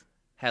always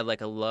had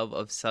like a love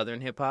of Southern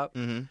hip hop.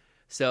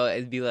 So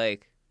it'd be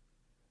like,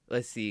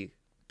 let's see,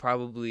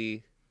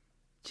 probably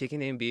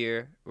Chicken and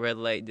Beer, Red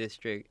Light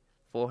District,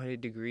 400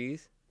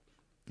 Degrees,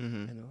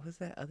 and what was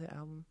that other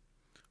album?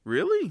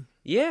 Really?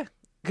 Yeah.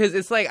 Because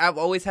it's like I've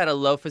always had a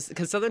love for...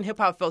 Because Southern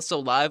hip-hop felt so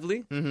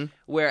lively,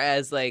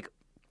 whereas New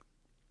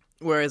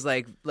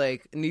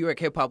York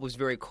hip-hop was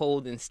very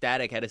cold and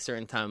static at a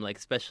certain time, like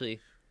especially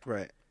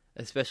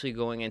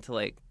going into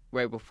like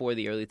right before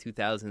the early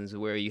 2000s,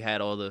 where you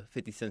had all the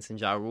 50 Cent and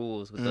Ja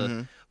Rules with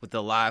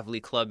the lively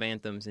club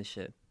anthems and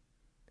shit.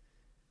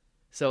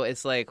 So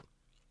it's like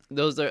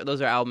those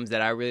are albums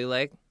that I really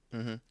like.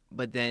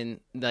 But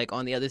then, like,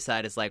 on the other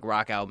side, it's, like,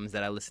 rock albums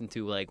that I listened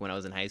to, like, when I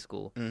was in high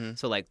school.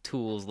 So, like,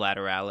 Tool's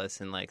Lateralis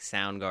and, like,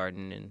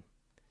 Soundgarden and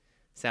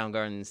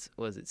Soundgarden's,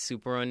 was it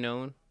Super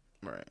Unknown?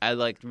 Right. I,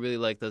 like, really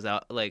like those,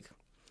 like,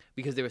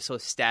 because they were so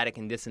static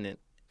and dissonant.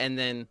 And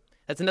then,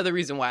 that's another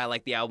reason why I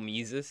like the album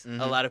Yeezus.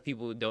 A lot of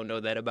people don't know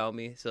that about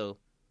me, so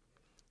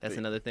that's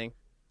another thing.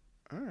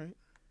 All right.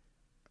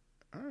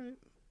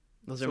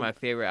 Those are my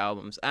favorite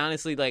albums. I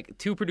honestly, like,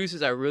 two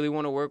producers I really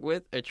want to work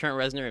with are Trent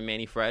Reznor and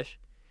Manny Fresh.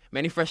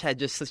 Manny Fresh had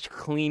just such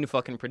clean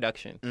fucking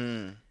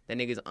production. That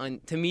nigga's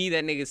to me,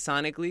 that nigga's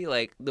sonically,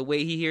 like, the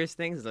way he hears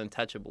things is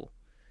untouchable.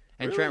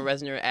 And really? Trent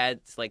Reznor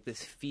adds, like,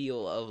 this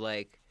feel of,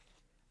 like,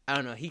 I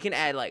don't know, he can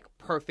add, like,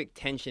 perfect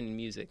tension in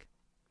music.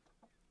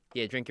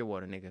 Yeah, drink your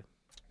water, nigga.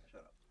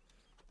 Shut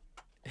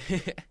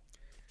up.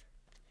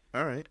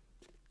 All right.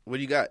 What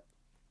do you got?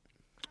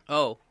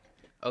 Oh,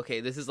 okay,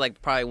 this is,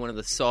 like, probably one of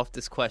the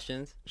softest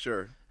questions.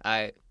 Sure.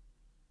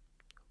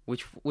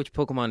 Which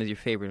Pokemon is your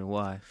favorite and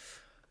why?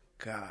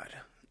 God.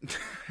 Which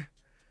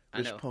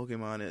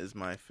Pokemon is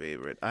my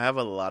favorite? I have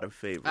a lot of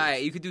favorites. All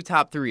right, you could do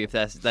top 3 if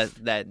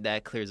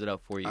that clears it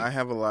up for you. I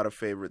have a lot of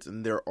favorites,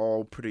 and they're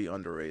all pretty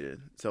underrated.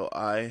 So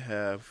I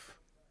have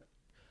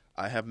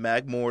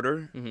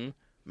Magmortar.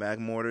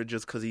 Magmortar,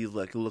 just because he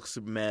like looks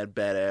mad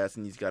badass,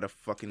 and he's got a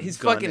fucking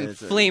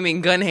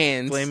flaming gun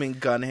hands. Flaming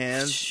gun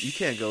hands. You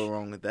can't go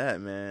wrong with that,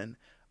 man.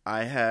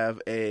 I have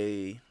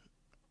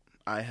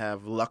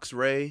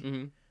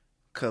Luxray.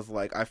 Because,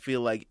 like, I feel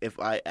like if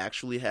I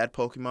actually had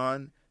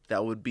Pokemon,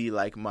 that would be,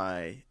 like,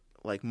 my,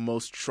 like,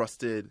 most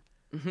trusted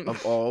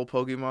of all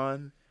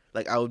Pokemon.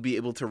 Like, I would be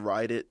able to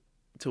ride it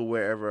to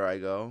wherever I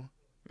go.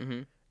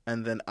 And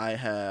then I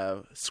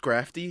have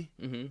Scrafty,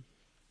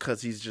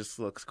 because he just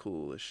looks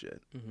cool as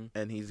shit.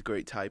 And he's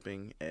great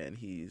typing, and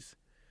he's...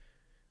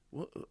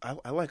 Well,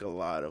 I like a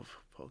lot of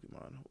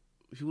Pokemon.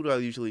 Who do I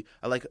usually...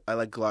 I like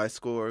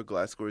Gliscor.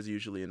 Gliscor is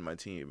usually in my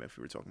team if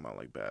we were talking about,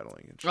 like,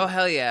 battling and shit. Oh,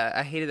 hell yeah.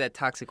 I hated that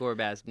Toxic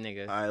Orbaz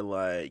nigga. I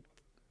like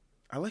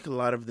a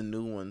lot of the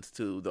new ones,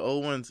 too. The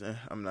old ones,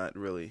 I'm not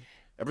really...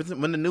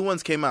 When the new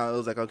ones came out, it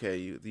was like,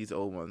 okay, these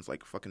old ones,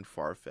 like, fucking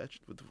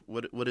far-fetched.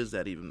 What is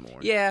that even more?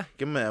 Yeah.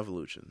 Give them an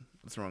evolution.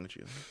 What's wrong with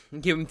you?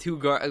 Give them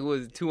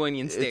two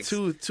onion sticks.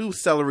 Two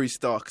celery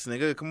stalks,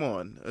 nigga. Come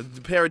on. A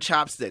pair of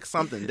chopsticks.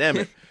 Something. Damn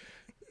it.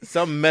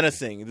 Something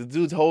menacing. The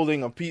dude's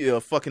holding a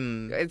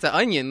fucking... It's an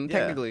onion,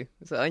 technically.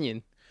 It's an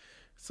onion.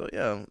 So,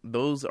 yeah,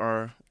 those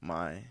are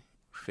my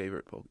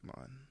favorite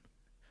Pokemon.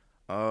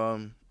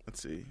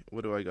 Let's see.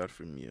 What do I got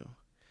from you?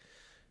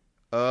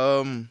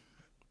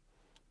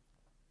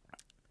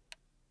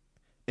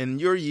 In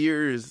your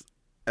years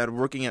at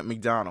working at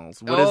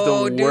McDonald's, what is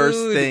the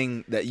worst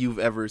thing that you've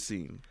ever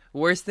seen?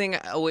 Worst thing?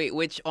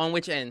 Wait, on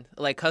which end?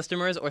 Like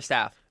customers or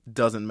staff?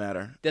 Doesn't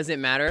matter. Does it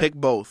matter? Pick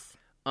both.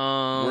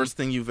 Worst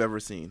thing you've ever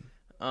seen.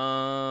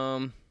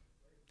 Damn,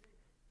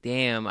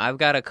 I've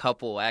got a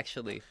couple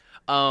actually.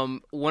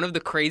 One of the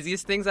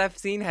craziest things I've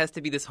seen has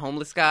to be this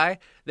homeless guy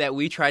that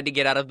we tried to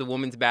get out of the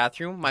woman's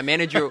bathroom. My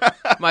manager,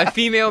 my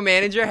female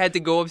manager, had to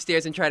go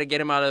upstairs and try to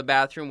get him out of the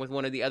bathroom with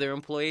one of the other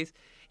employees.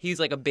 He's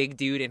like a big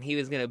dude, and he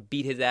was gonna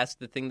beat his ass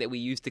with the thing that we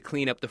used to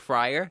clean up the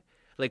fryer,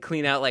 like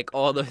clean out like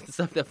all the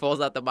stuff that falls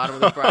out the bottom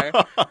of the fryer.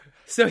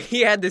 So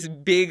he had this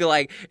big,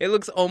 like, it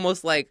looks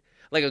almost like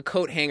a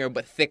coat hanger,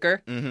 but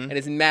thicker, and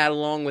it's mad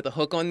long with a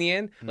hook on the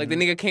end. Like, the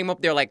nigga came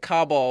up there like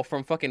Kabal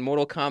from fucking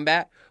Mortal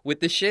Kombat with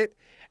the shit,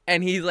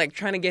 and he's, like,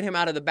 trying to get him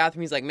out of the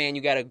bathroom. He's like, man,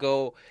 you gotta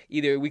go.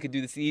 Either we could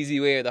do this the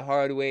easy way or the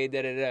hard way,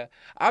 da-da-da.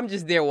 I'm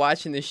just there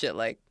watching this shit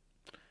like...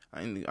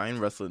 I ain't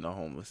wrestling no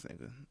homeless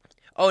nigga.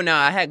 Oh, nah,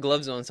 I had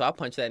gloves on, so I'll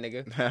punch that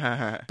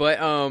nigga. But,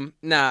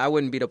 nah, I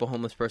wouldn't beat up a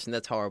homeless person.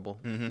 That's horrible.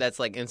 That's,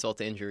 like, insult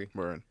to injury.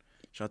 Word.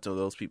 Shout out to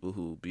those people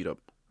who beat up...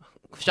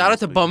 Shout out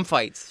to bum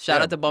fights.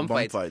 Shout out to bum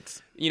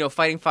fights. You know,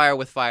 fighting fire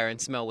with fire and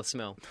smell with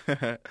smell.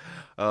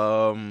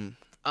 And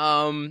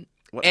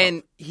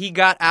he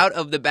got out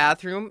of the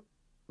bathroom,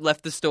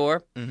 left the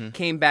store,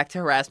 came back to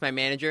harass my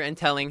manager and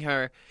telling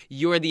her,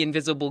 "You're the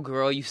invisible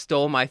girl. You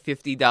stole my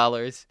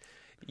 $50.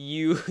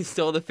 You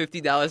stole the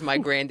 $50 my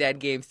granddad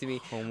gave to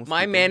me."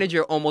 My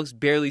manager almost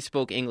barely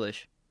spoke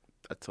English.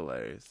 That's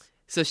hilarious.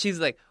 So she's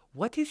like,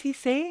 "What is he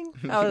saying?"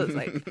 I was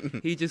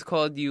like, "He just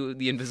called you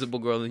the invisible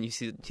girl, and he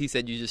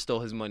said you just stole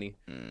his money."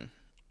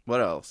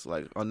 What else?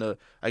 Like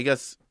I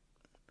guess,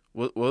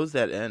 what was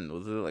that end?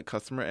 Was it like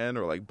customer end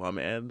or like bum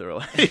end or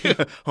like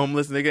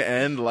homeless nigga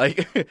end?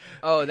 Like,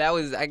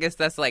 I guess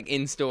that's like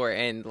in store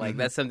end. Like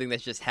that's something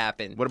that's just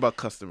happened. What about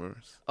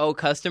customers? Oh,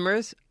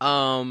 customers.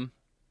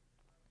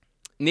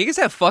 Niggas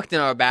have fucked in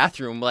our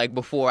bathroom, like,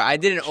 before. I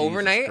did an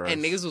overnight,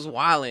 and niggas was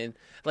wilding.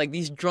 Like,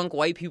 these drunk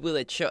white people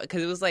that show...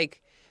 Because it was,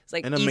 like It's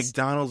like in a East...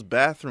 McDonald's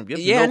bathroom. You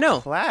have yeah, no I know.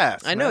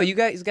 Class. I know. Man. You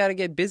guys got to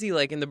get busy,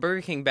 like in the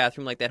Burger King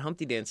bathroom, like that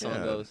Humpty Dance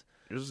song goes.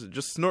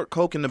 Just snort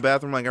coke in the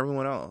bathroom like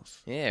everyone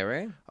else. Yeah,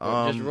 right.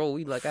 Or just roll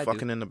weed like I do.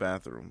 Fucking in the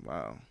bathroom.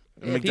 Wow.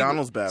 Yeah,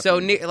 McDonald's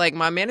bathroom. So, like,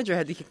 my manager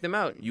had to kick them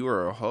out. You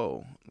were a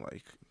hoe.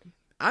 Like,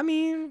 I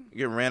mean, you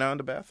get ran out in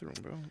the bathroom,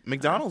 bro.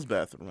 McDonald's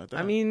bathroom, like that.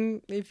 I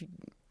mean, if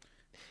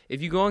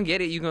you go and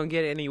get it, you gonna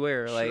get it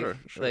anywhere. Like,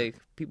 Sure. like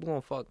people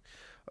gonna fuck.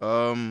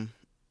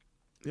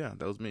 Yeah,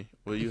 that was me.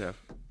 What do you have?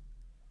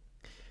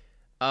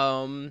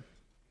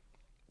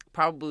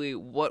 Probably.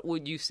 What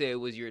would you say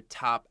was your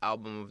top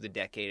album of the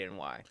decade and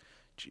why?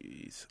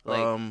 Jeez.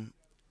 Like,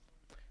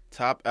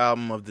 top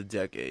album of the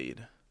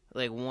decade.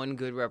 Like one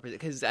good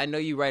because I know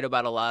you write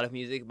about a lot of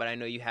music, but I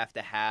know you have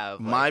to have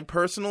like, my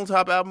personal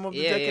top album of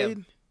the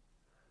decade.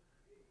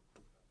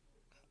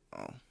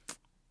 Yeah.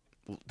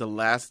 Oh, the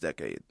last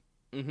decade.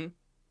 Mm-hmm.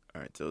 All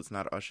right, so it's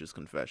not Usher's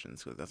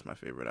Confessions because that's my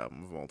favorite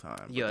album of all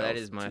time. Yo, that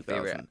is my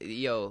favorite.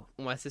 Yo,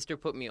 my sister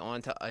put me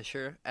on to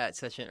Usher at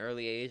such an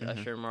early age,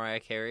 Usher and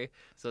Mariah Carey.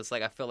 So it's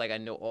like I feel like I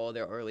know all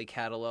their early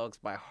catalogs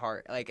by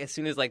heart. Like as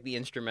soon as like the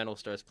instrumental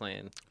starts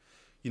playing.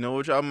 You know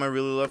which album I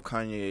really love?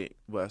 Kanye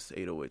West,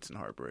 808s and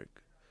Heartbreak.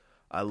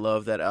 I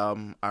love that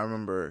album. I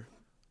remember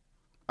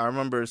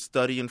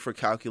studying for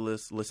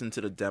calculus, listening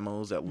to the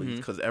demos at least,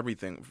 because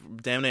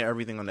damn near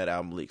everything on that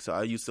album leaked. So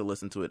I used to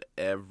listen to it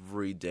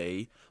every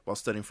day while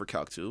studying for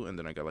Calc 2, and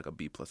then I got like a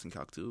B+ in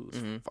Calc 2.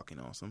 It was fucking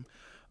awesome.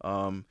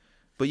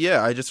 But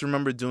yeah, I just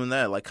remember doing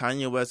that. Like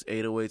Kanye West,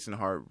 808s and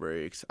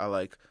Heartbreaks. I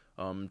like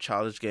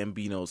Childish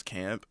Gambino's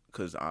Camp,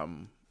 because I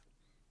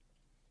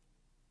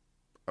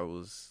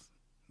was,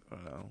 I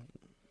don't know,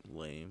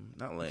 lame.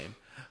 Not lame,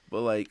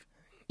 but like,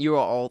 you were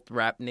alt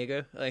rap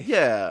nigga? Like,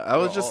 yeah, I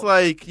was just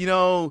like, you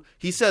know,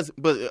 he says,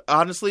 but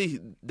honestly,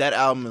 that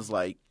album is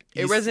like...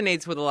 It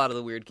resonates with a lot of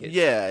the weird kids.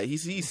 Yeah, he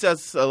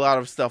says a lot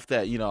of stuff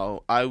that, you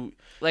know,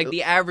 like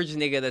the average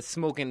nigga that's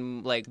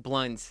smoking, like,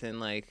 blunts and,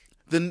 like...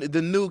 The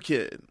new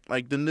kid,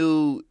 like the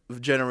new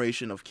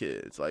generation of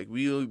kids. Like,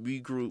 when we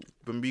grew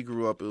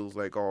up, it was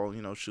like all,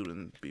 you know,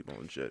 shooting people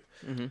and shit.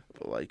 Mm-hmm.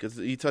 But, like, 'cause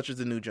he touches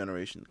the new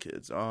generation of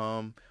kids.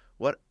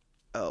 What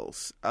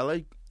else? I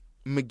like...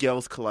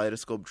 Miguel's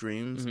Kaleidoscope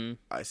Dreams.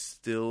 I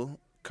still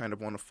kind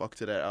of want to fuck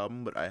to that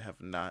album, but I have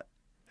not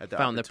had the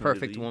found the opportunity.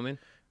 perfect woman.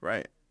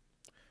 Right.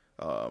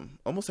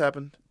 Almost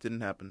happened.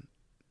 Didn't happen.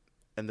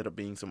 Ended up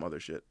being some other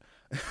shit.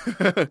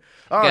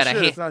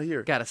 It's not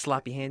here. Got a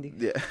sloppy handy?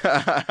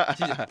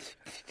 Yeah.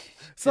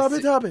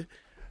 Sloppy toppy.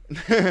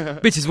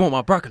 Bitches want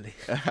my broccoli.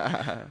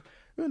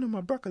 You know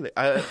my broccoli.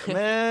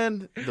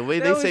 Man, the way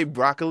they say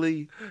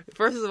broccoli.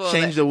 First of all,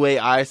 change the way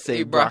I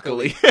say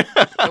broccoli.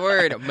 The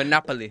word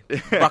monopoly.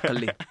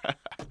 Broccoli.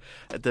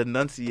 The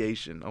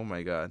enunciation. Oh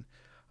my god.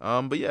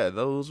 But yeah,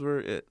 those were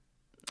it.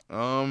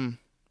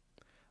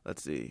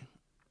 Let's see.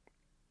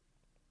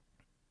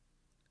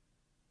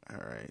 All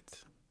right.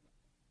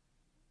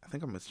 I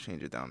think I'm gonna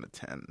change it down to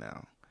 10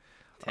 now.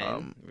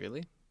 10?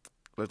 Really?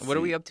 What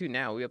are we up to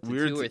now? We up to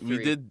 2 or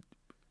 3?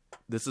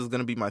 This is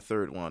gonna be my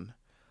third one.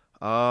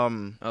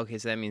 Okay,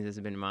 so that means this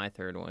has been my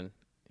third one.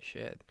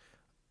 Shit.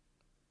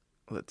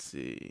 Let's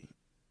see.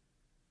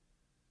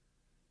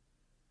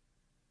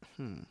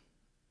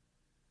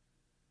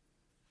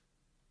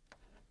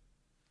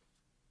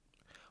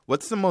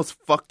 What's the most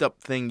fucked up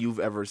thing you've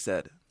ever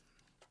said?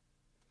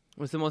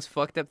 What's the most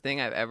fucked up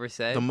thing I've ever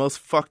said? The most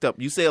fucked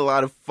up. You say a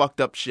lot of fucked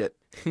up shit.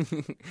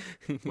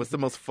 What's the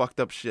most fucked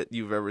up shit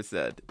you've ever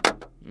said?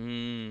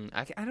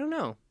 I don't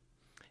know.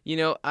 You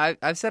know,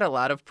 I've said a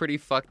lot of pretty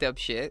fucked up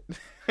shit,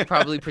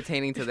 probably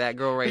pertaining to that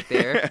girl right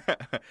there.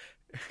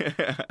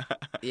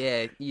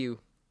 Yeah, you.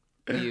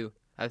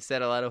 I've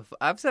said a lot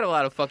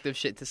of fucked up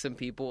shit to some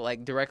people,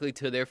 like directly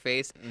to their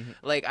face. Mm-hmm.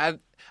 Like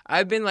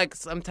I've been like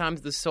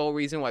sometimes the sole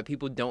reason why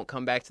people don't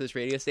come back to this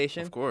radio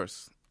station. Of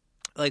course.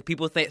 Like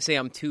people say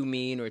I'm too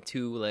mean or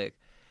too like,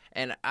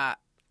 and I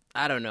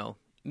don't know.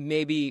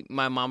 Maybe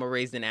my mama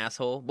raised an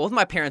asshole. Both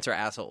my parents are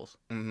assholes.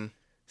 Mm-hmm.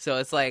 So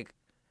it's like.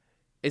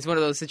 It's one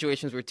of those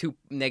situations where two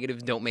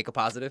negatives don't make a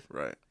positive.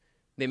 Right.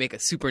 They make a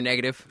super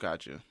negative.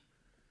 Gotcha.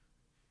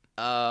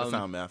 That's not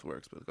how math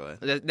works, but go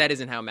ahead. That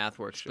isn't how math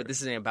works, Sure. but this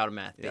isn't about a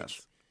math, bitch.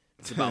 Yes.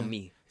 It's about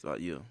me. It's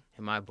about you.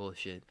 And my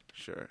bullshit.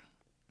 Sure.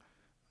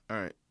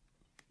 All right.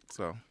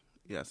 So,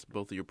 yes,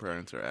 both of your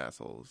parents are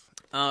assholes.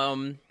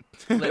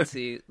 Let's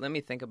see. Let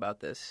me think about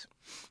this.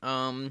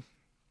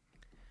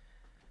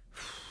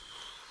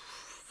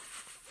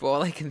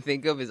 All I can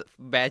think of is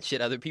bad shit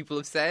other people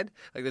have said.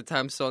 Like the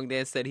time Song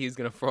Dance said he was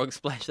going to frog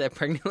splash that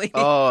pregnant lady.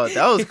 Oh,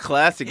 that was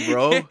classic,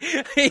 bro.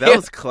 That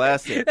was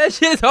classic. That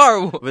shit's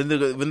horrible. When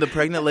the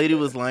pregnant lady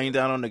was lying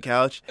down on the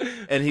couch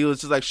and he was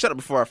just like, shut up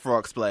before I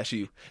frog splash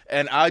you.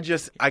 And I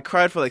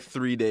cried for like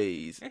 3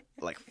 days.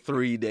 like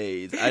 3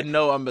 days. I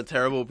know I'm a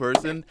terrible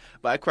person,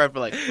 but I cried for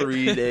like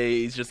 3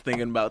 days just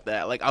thinking about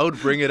that. Like I would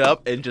bring it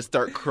up and just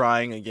start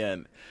crying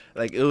again.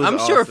 Like it was I'm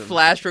awesome. sure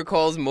Flash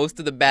recalls most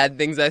of the bad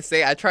things I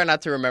say. I try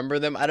not to remember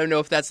them. I don't know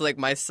if that's like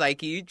my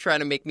psyche trying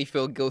to make me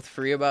feel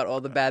guilt-free about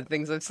all the bad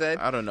things I've said.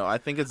 I don't know. I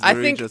think it's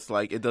really just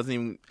like it doesn't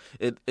even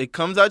it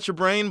comes out your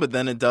brain, but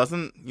then it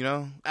doesn't. You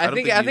know. I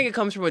think it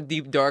comes from a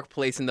deep, dark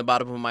place in the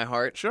bottom of my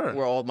heart. Sure.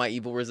 Where all my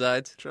evil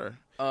resides. Sure.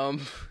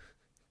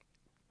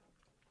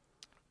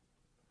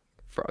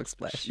 Frog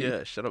splash you.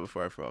 Yeah, shut up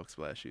before I frog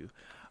splash you.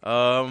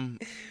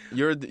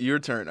 Your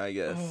turn, I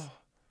guess.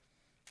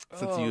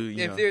 Since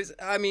you know.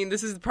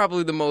 This is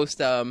probably the most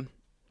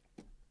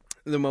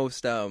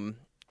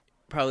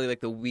probably like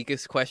the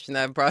weakest question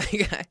I've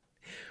probably got.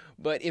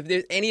 But if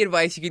there's any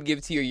advice you could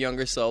give to your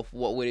younger self,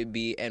 what would it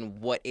be, and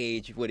what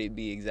age would it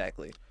be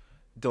exactly?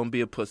 Don't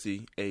be a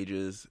pussy.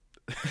 Ages.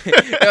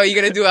 No,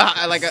 you're gonna do a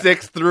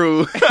 6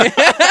 through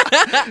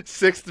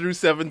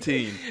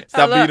 17.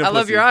 Stop being a pussy. I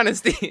love your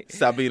honesty.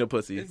 Stop being a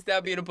pussy.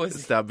 Stop being a pussy.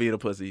 Stop being a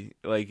pussy.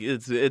 Like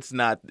it's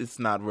not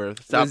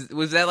worth.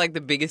 Was that like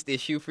the biggest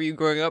issue for you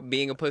growing up,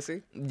 being a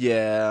pussy?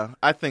 Yeah,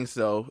 I think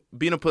so.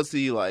 Being a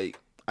pussy, like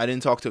I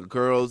didn't talk to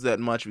girls that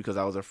much because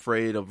I was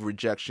afraid of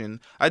rejection.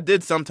 I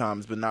did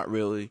sometimes, but not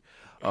really.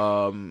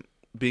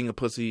 Being a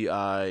pussy,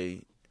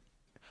 I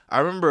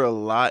remember a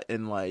lot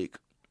in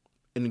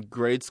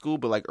grade school,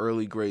 but like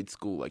early grade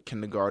school, like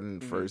kindergarten,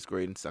 first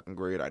grade, and second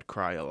grade, I'd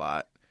cry a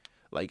lot.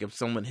 Like if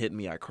someone hit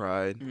me, I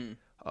cried.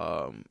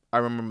 I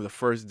remember the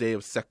first day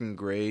of second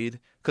grade,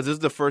 because this is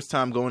the first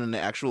time going into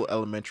actual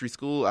elementary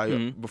school.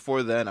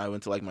 Before then, I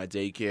went to like my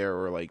daycare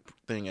or like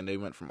thing, and they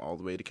went from all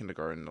the way to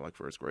kindergarten to like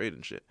first grade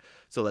and shit.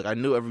 So like I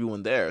knew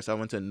everyone there. So I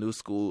went to a new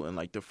school, and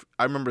like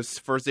I remember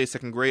first day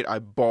second grade, I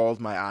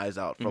bawled my eyes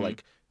out for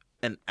like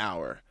an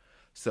hour.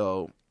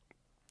 So,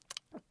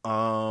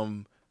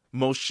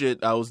 most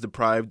shit I was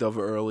deprived of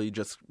early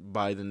just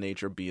by the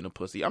nature of being a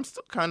pussy. I'm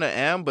still kind of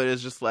am, but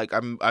it's just like I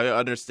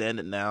understand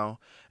it now,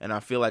 and I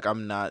feel like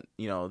I'm not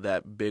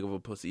that big of a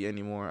pussy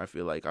anymore. I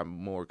feel like I'm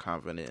more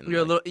confident.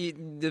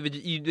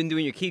 You've been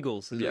doing your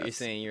Kegels, is what you're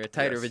saying. You're a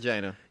tighter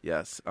vagina.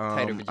 Yes,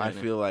 tighter vagina. I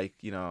feel like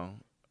I'm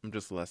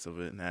just less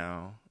of it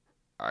now.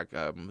 I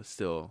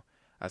still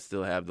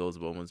have those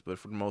moments, but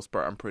for the most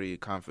part, I'm pretty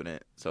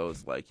confident. So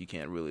it's like you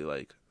can't really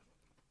like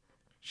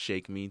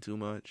shake me too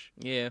much.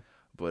 Yeah.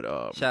 But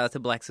shout out to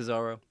Black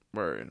Cesaro.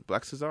 Word,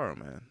 Black Cesaro,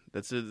 man.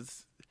 That's it.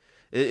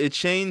 It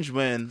changed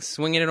when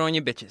swinging it on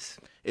your bitches.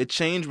 It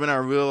changed when I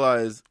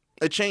realized.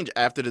 It changed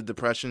after the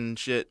depression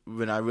shit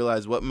when I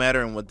realized what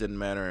mattered and what didn't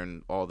matter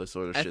and all this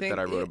sort of shit that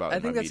I wrote about. I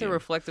think that's Medium. A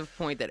reflective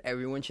point that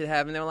everyone should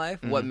have in their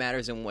life. What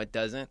matters and what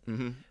doesn't.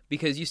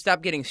 Because you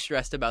stop getting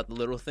stressed about the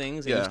little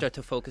things and you start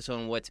to focus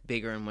on what's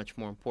bigger and much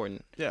more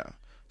important. Yeah.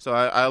 So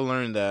I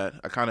learned that.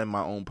 I kind of am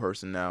my own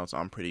person now, so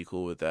I'm pretty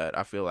cool with that.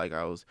 I feel like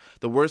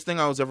the worst thing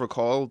I was ever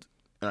called,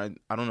 and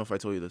I don't know if I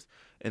told you this,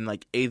 in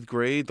like 8th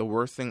grade, the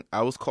worst thing,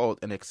 I was called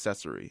an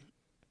accessory.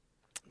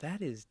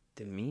 That is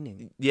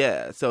demeaning.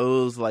 Yeah,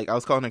 so it was like I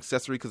was called an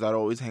accessory because I'd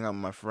always hang out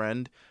with my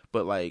friend,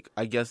 but like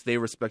I guess they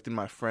respected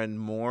my friend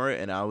more,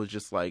 and I was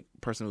just like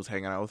person who was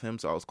hanging out with him,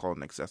 so I was called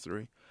an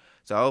accessory.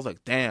 So I was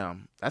like,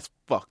 damn, that's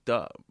fucked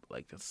up.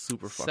 Like that's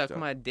super fucked up. Suck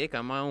my dick,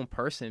 I'm my own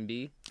person,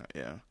 B.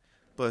 Yeah.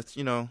 But,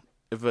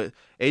 if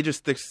age of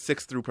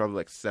 6 through probably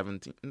like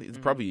 17, it's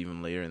probably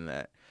even later than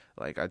that.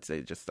 Like, I'd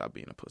say just stop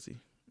being a pussy.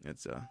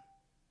 It's,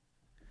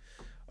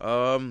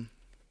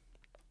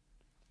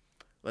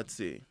 let's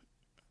see.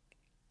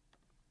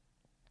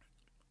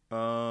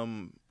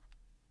 Why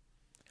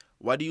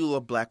do you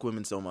love black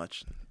women so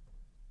much?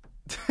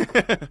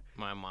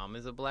 My mom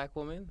is a black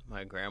woman.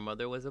 My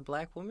grandmother was a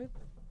black woman.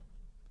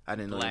 I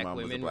didn't know your mom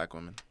was a black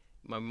woman.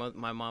 My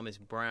mom is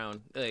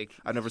brown. Like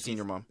I've never seen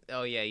your mom.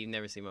 Oh yeah, you've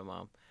never seen my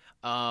mom.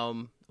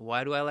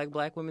 Why do I like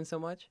black women so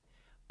much?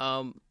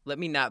 Let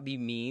me not be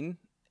mean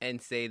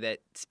and say that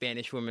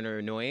Spanish women are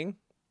annoying,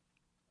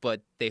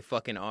 but they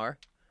fucking are.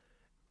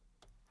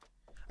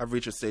 I've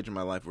reached a stage in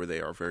my life where they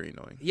are very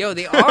annoying. Yo,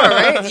 they are,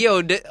 right?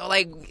 Yo,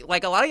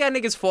 like a lot of y'all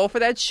niggas fall for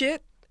that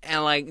shit.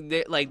 And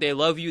they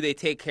love you, they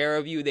take care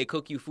of you, they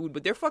cook you food,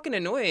 but they're fucking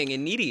annoying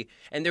and needy,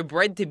 and they're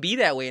bred to be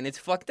that way, and it's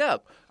fucked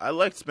up. I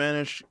liked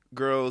Spanish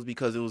girls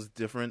because it was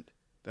different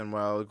than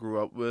what I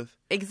grew up with.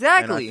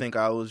 Exactly. And I think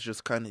I was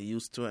just kind of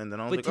used to it, and then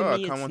I was I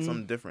kind of want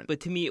something different. But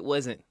to me, it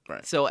wasn't.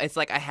 Right. So it's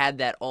like I had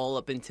that all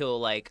up until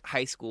like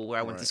high school, where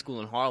I went to school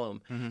in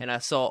Harlem, and I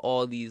saw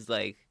all these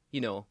Did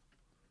you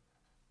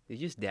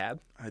just dab?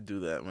 I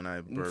do that when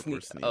I burp or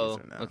sneeze. Oh,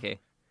 or now. Okay.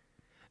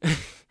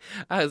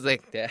 I was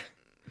like, damn.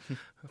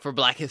 For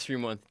Black History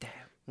Month, damn.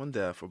 One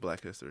dab for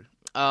Black History.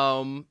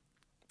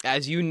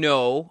 As you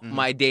know,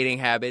 my dating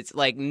habits,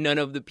 like none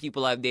of the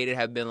people I've dated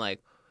have been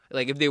like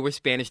if they were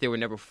Spanish, they were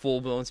never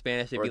full blown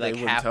Spanish. They'd or be they like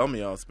wouldn't half. Tell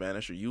me I was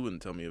Spanish, or you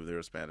wouldn't tell me if they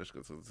were Spanish.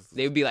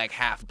 They would be like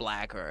half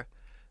black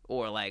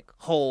or like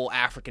whole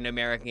African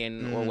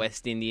American or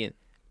West Indian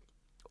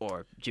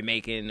or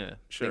Jamaican or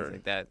things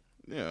like that.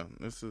 Yeah,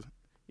 this is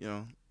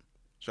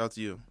shout out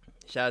to you.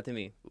 Shout out to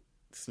me.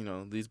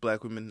 these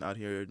black women out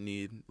here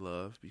need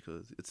love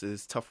because it's a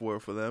tough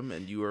world for them,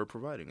 and you are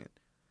providing it.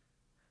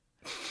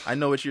 I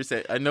know what you're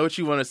saying. I know what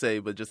you want to say,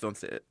 but just don't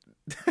say it.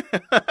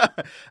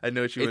 I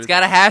know what you want to say. It's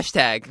got a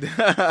hashtag.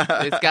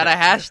 It's got a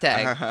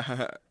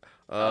hashtag.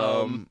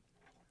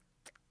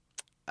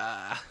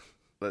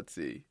 Let's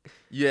see.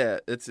 Yeah,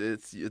 it's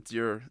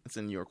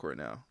in your court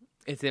now.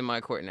 It's in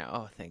my court now.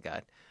 Oh, thank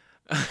God.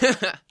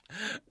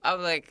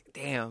 I'm like,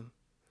 damn.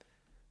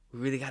 We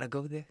really gotta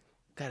go there.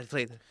 Gotta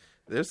play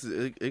this.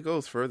 It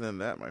goes further than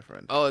that, my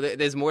friend. Oh,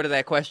 there's more to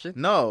that question?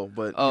 No,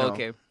 but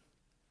okay.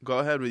 Go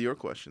ahead with your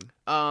question.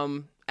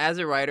 As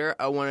a writer,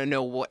 I want to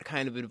know what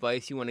kind of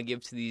advice you want to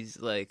give to these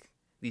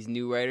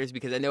new writers,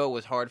 because I know it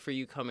was hard for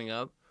you coming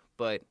up,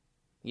 but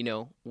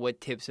what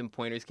tips and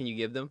pointers can you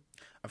give them?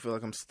 I feel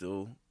like I'm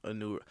still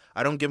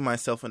I don't give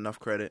myself enough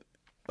credit.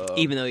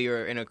 Even though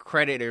you're an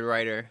accredited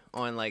writer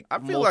on I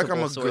feel like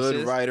I'm a sources.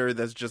 good writer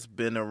that's just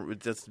been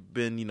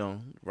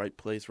right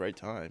place, right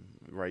time,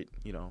 right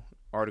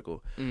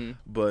article. Mm-hmm.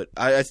 But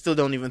I still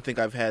don't even think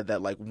I've had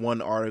that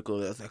one article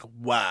that's like,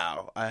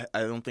 wow. I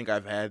don't think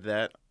I've had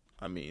that.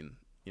 I mean,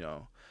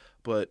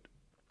 but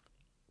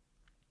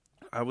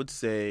I would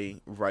say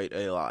write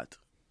a lot,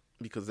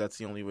 because that's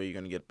the only way you're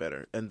gonna get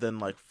better. And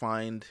then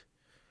find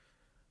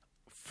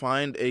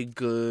a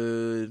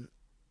good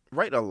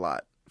write a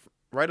lot.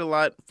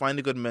 Find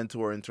a good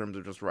mentor in terms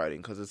of just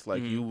writing, because it's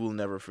you will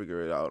never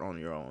figure it out on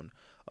your own.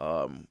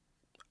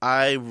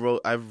 I wrote.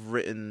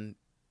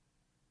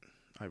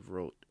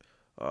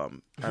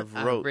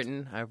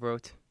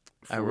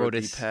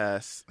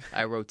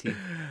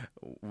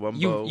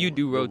 Wumbo, you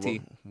do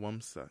roti.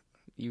 Wumsa.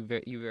 You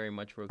very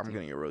much roti. I'm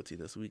getting a roti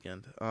this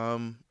weekend.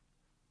 I've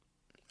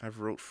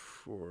wrote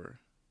for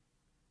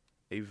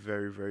a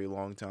very, very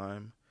long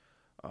time.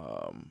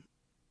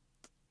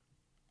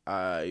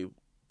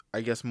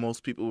 I guess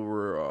most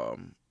people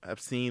have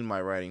seen my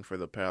writing for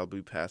the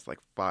probably past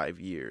 5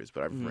 years,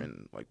 but I've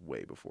written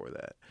way before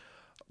that.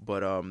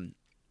 But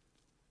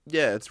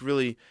yeah, it's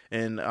really,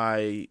 and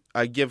I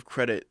give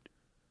credit,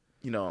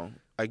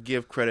 I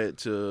give credit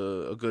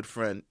to the good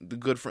friend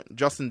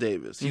Justin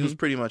Davis. He was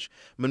pretty much,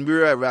 when we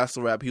were at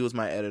Wrestle Rap, he was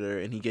my editor,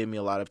 and he gave me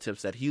a lot of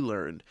tips that he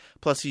learned.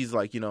 Plus, he's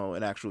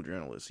an actual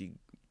journalist. He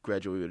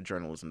graduated with a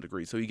journalism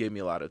degree, so he gave me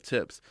a lot of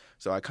tips.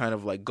 So I kind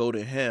of go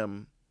to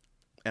him,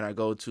 and I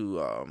go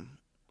to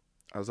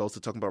I was also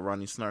talking about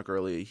Ronnie Snark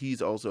earlier.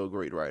 He's also a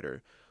great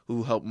writer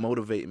who helped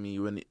motivate me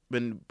when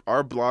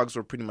our blogs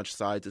were pretty much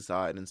side to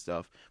side and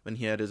stuff. When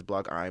he had his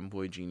blog, I'm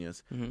Boy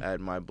Genius, I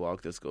had my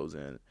blog, This Goes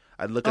In.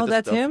 I'd look at the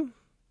that's stuff. him?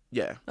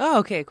 Yeah. Oh,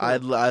 okay,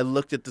 cool. I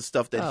looked at the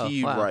stuff that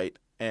he wow. write,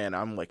 and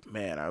I'm like,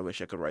 man, I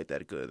wish I could write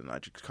that good, and I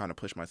just kind of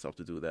push myself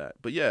to do that.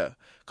 But yeah,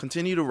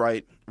 continue to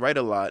write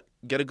a lot,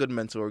 get a good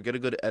mentor, get a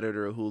good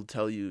editor who'll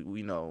tell you,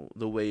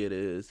 the way it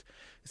is.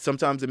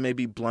 Sometimes it may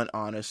be blunt,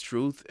 honest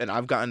truth, and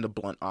I've gotten the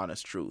blunt,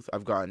 honest truth.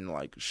 I've gotten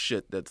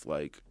shit that's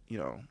I've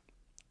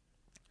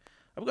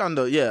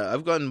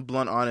gotten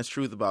blunt, honest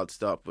truth about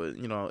stuff, but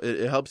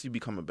it helps you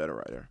become a better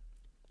writer.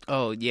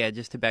 Oh yeah,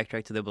 just to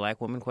backtrack to the black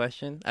woman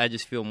question, I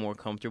just feel more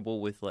comfortable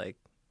with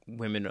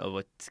women of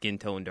a skin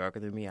tone darker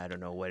than me. I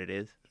don't know what it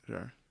is.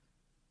 Sure.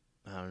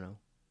 I don't know.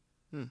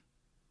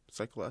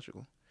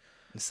 Psychological.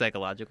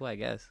 Psychological, I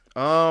guess.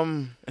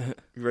 You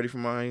ready for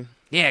my?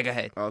 Yeah, go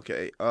ahead.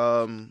 Okay.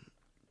 God,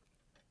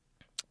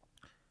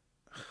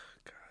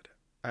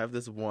 I have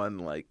this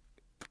one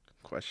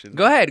question.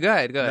 Go ahead.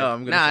 No,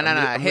 I'm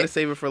gonna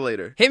save it for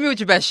later. Hit me with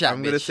your best shot.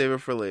 I'm gonna save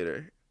it for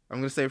later. I'm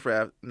gonna save it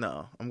for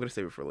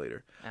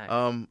later.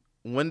 Right.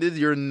 When did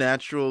your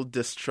natural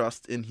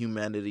distrust in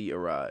humanity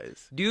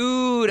arise?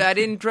 Dude, I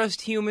didn't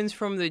trust humans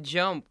from the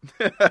jump.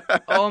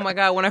 Oh my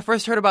God, when I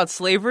first heard about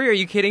slavery, are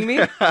you kidding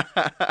me?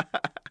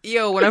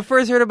 Yo, when I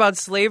first heard about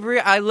slavery,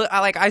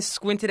 I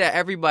squinted at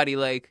everybody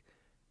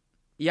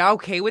y'all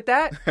okay with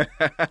that?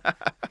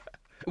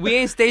 We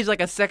ain't staged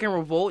a second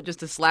revolt just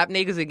to slap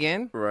niggas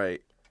again?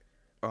 Right.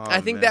 Oh,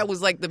 I think that was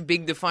the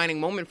big defining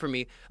moment for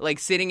me.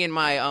 Sitting in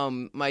my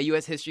my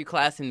U.S. history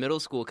class in middle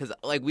school, because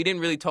we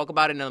didn't really talk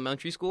about it in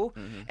elementary school,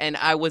 and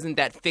I wasn't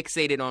that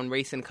fixated on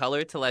race and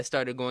color till I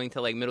started going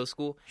to middle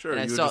school. Sure,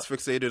 you were just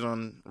fixated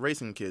on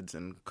racing kids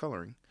and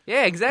coloring.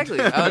 Yeah, exactly.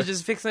 I was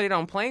just fixated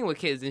on playing with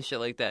kids and shit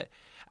like that.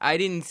 I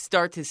didn't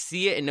start to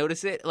see it and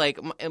notice it.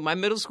 My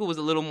middle school was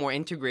a little more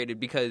integrated,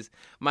 because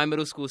my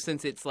middle school,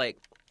 since it's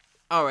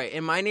all right,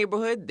 in my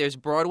neighborhood, there's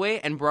Broadway,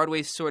 and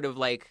Broadway's sort of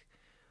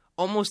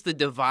almost the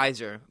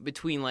divisor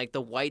between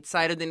the white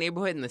side of the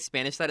neighborhood and the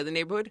Spanish side of the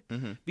neighborhood,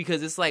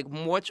 because it's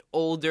much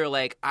older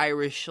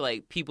Irish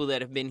people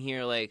that have been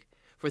here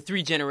for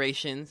 3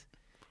 generations,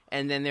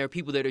 and then there are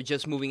people that are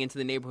just moving into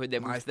the neighborhood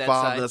that moved to that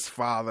side. My father's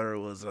father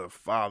was a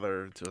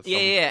father to some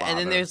yeah, father. And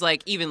then there's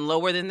even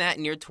lower than that,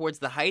 near towards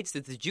the Heights,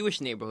 that's a Jewish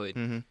neighborhood,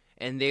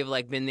 and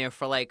they've been there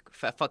for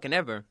fucking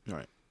ever.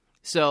 Right.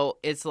 So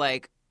it's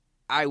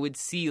I would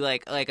see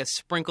a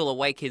sprinkle of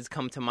white kids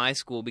come to my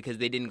school because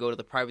they didn't go to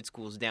the private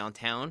schools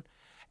downtown,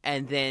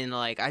 And then,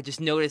 like, I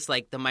just noticed,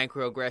 like, the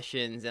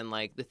microaggressions and,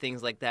 like, the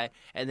things like that.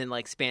 And then,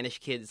 like, Spanish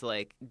kids,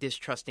 like,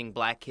 distrusting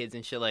black kids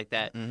and shit like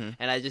that. Mm-hmm.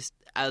 And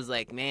I was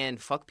like, man,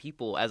 fuck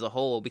people as a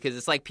whole. Because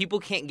it's like people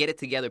can't get it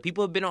together.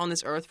 People have been on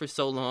this earth for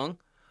so long,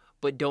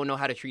 but don't know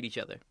how to treat each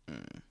other.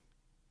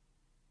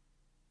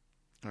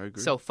 I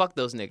agree. So, fuck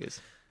those niggas.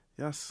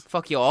 Yes.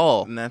 Fuck you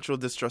all. Natural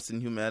distrust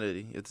in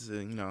humanity. It's,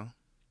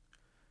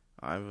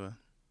 I've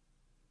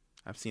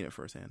seen it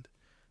firsthand.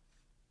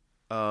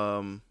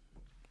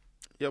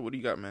 Yeah, what do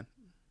you got, man?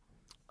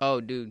 Oh,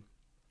 dude.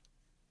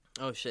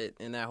 Oh, shit.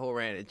 And that whole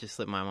rant, it just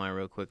slipped my mind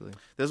real quickly.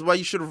 That's why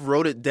you should have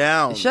wrote it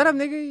down. Shut up,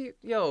 nigga.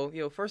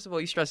 Yo, first of all,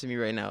 you stressing me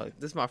right now.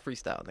 This is my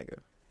freestyle, nigga.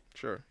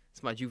 Sure.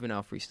 It's my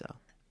juvenile freestyle.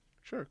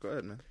 Sure, go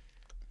ahead,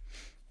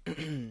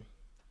 man.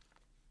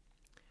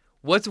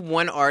 What's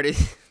one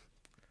artist...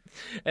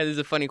 and this is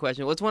a funny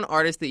question. What's one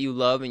artist that you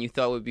love and you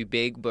thought would be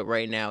big, but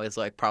right now is,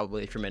 like,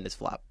 probably a tremendous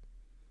flop?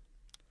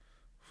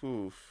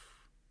 Oof.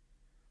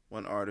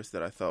 One artist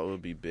that I thought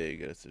would be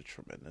big, it's a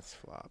tremendous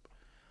flop.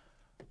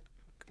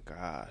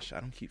 Gosh,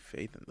 I don't keep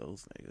faith in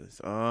those niggas.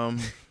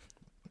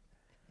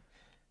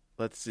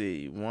 Let's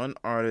see. One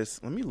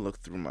artist. Let me look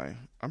through my.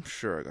 I'm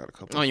sure I got a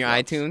couple. On your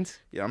flops. iTunes?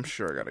 Yeah, I'm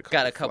sure I got a couple.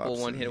 Got a couple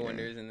flops one-hit in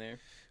wonders in there.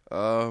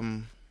 I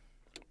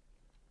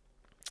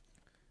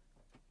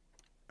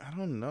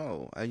don't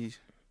know. A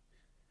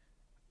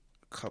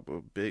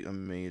couple big, a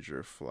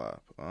major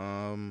flop.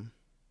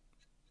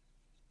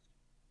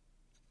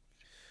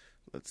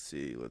 Let's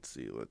see.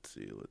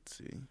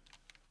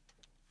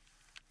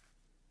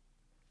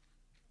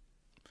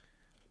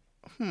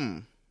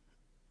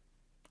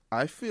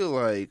 I feel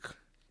like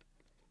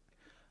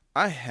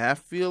I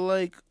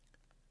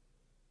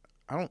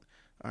don't.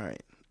 All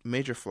right,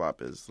 major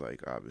flop is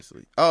like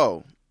obviously.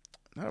 Oh,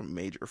 not a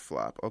major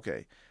flop.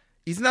 Okay,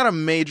 he's not a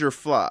major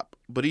flop,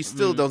 but he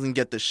still doesn't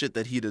get the shit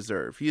that he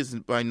deserves. He is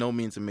by no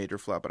means a major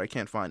flop, but I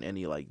can't find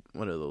any like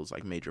one of those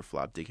like major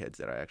flop dickheads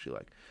that I actually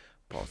like.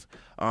 Pause.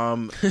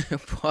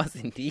 Pause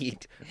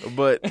indeed.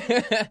 But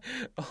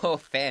oh,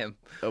 fam.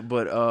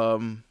 But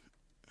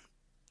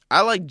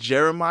I like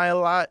Jeremiah a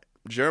lot.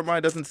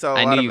 Jeremiah doesn't sell a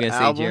lot of albums. I knew you were going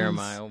to say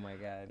Jeremiah. Oh, my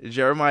God.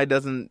 Jeremiah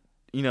doesn't,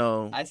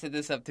 I set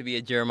this up to be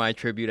a Jeremiah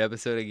tribute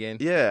episode again.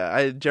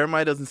 Yeah,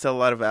 Jeremiah doesn't sell a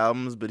lot of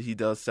albums, but he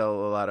does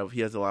sell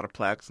he has a lot of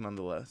plaques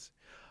nonetheless.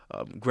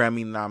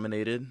 Grammy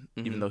nominated,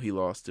 even though he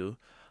lost to.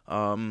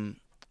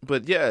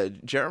 But yeah,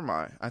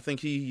 Jeremiah. I think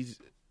his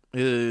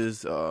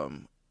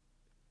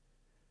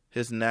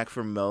knack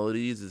for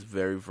melodies is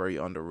very, very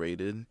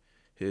underrated.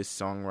 His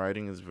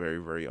songwriting is very,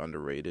 very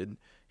underrated.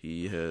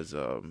 He has,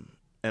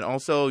 and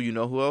also, you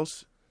know who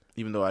else?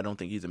 Even though I don't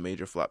think he's a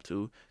major flop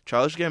too,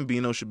 Childish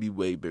Gambino should be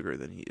way bigger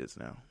than he is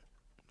now.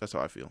 That's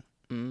how I feel.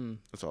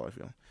 That's all I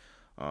feel.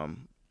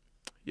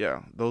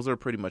 Yeah, those are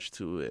pretty much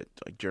to it.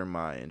 Like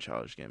Jeremiah and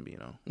Childish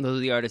Gambino. Those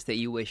are the artists that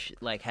you wish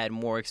like had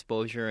more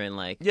exposure and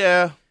like.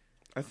 Yeah,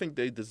 I think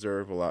they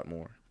deserve a lot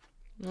more.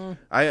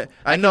 I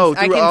know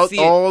throughout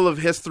all of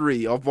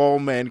history of all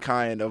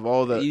mankind of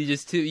all the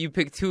you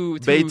pick two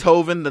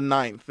Beethoven the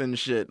Ninth and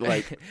shit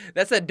like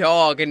that's a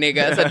dog nigga,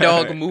 that's a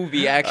dog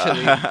movie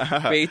actually.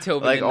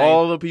 Beethoven like the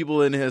all Ninth. the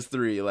people in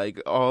history, like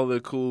all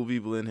the cool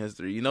people in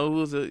history. You know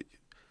who's ended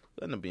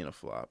up being a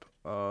flop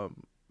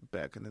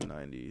back in the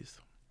 90s?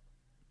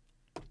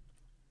 I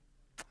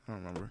don't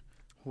remember.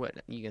 What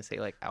you gonna say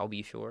like I'll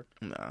Be Sure?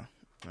 No.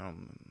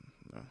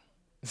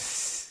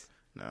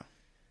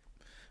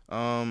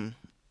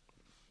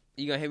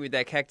 You gonna hit me with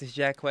that Cactus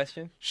Jack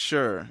question?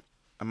 Sure.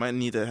 I might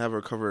need to have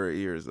her cover her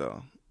ears,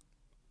 though.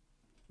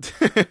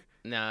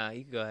 Nah,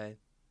 you can go ahead.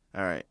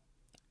 All right.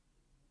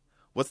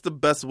 What's the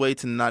best way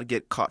to not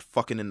get caught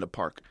fucking in the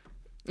park?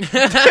 The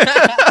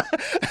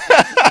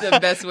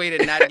best way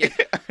to not get...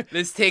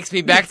 This takes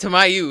me back to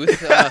my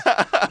youth.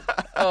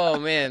 Oh,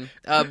 man.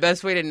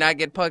 Best way to not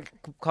get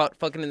caught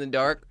fucking in the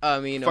dark?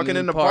 Fucking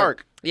in the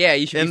park. Yeah,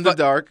 you should in the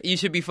dark. You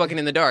should be fucking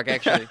in the dark,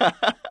 actually.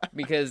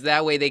 Because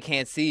that way they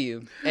can't see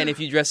you. And if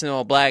you dress in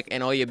all black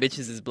and all your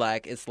bitches is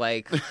black, it's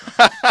like...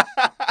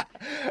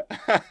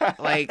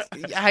 like,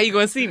 how you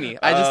gonna see me?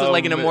 I just look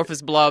like an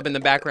amorphous blob in the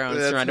background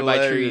surrounded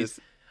by trees.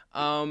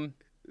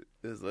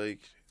 It's like...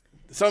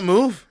 Did something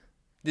move?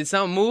 Did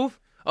something move?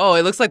 Oh,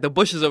 it looks like the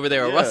bushes over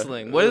there are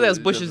rustling. What are those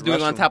bushes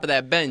doing on top of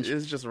that bench?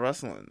 It's just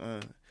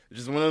rustling.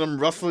 Just one of them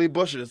rustly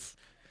bushes.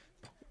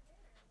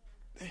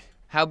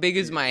 How big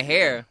is my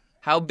hair?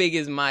 How big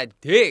is my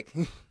dick?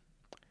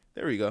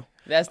 There we go.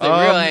 That's the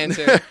real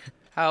answer.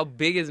 How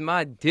big is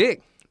my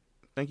dick?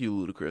 Thank you,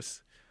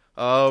 Ludacris.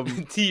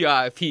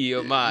 T.I.P.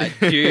 of my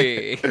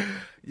dick.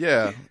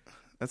 Yeah.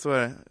 That's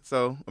what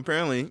so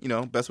apparently,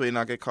 best way to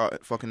not get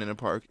caught fucking in a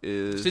park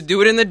is to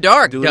do it in the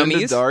dark, do dummies. it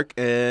in the dark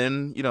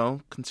and,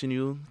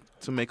 continue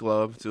to make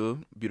love to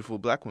beautiful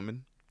black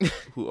women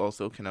who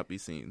also cannot be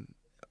seen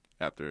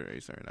after a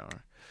certain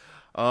hour.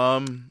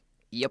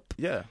 Yep.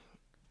 Yeah.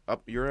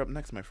 You're up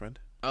next, my friend.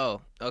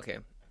 Oh, okay.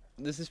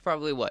 This is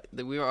probably what?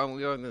 We were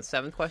on the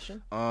seventh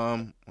question?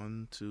 1,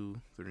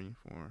 2, 3,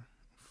 4,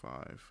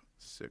 5,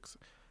 6.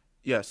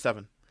 Yeah,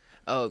 7.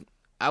 Oh,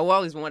 I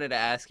always wanted to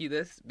ask you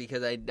this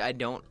because I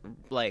don't,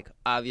 like,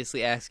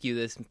 obviously ask you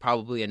this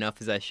probably enough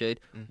as I should.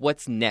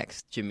 What's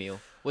next, Jamil?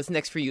 What's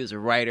next for you as a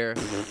writer,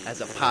 as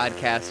a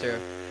podcaster,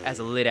 as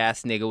a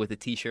lit-ass nigga with a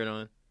T-shirt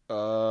on?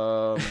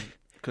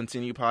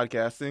 Continue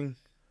podcasting.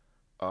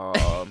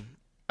 I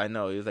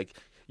know. It's like,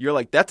 you're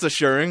like, that's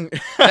assuring.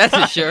 That's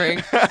assuring.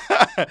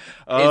 It's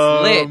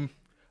lit.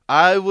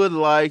 I would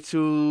like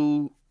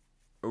to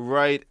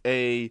write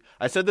I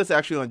said this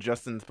actually on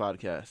Justin's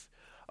podcast.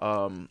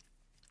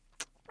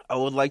 I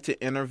would like to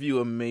interview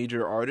a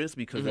major artist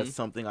because that's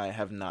something I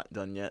have not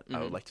done yet. I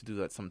would like to do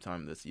that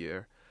sometime this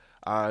year.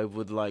 I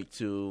would like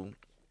to.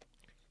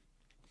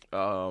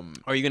 Are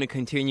you going to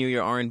continue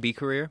your R&B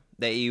career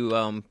that you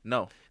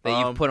no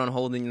you've put on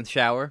hold in the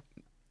shower?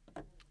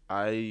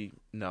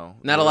 No.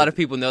 Not a lot of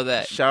people know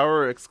that.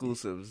 Shower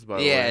exclusives, by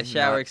the way. Yeah,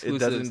 shower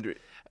exclusives. It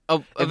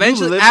doesn't.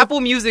 Eventually, Apple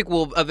Music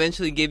will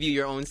eventually give you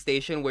your own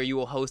station where you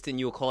will host and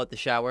you will call it the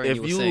shower. And if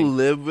you will you sing.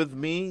 live with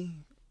me,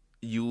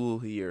 you will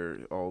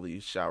hear all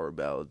these shower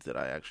ballads that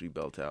I actually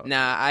belt out.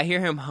 Nah, I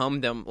hear him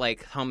hum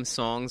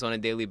songs on a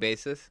daily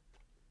basis.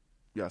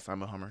 Yes,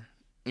 I'm a hummer.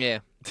 Yeah.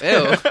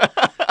 Ew.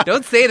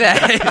 Don't say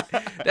that.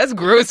 That's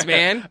gross,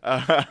 man.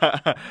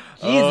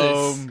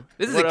 Jesus.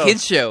 This is a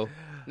kid's show.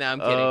 Nah, I'm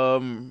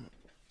kidding.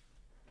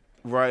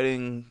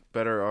 Writing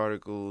better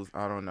articles.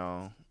 I don't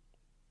know.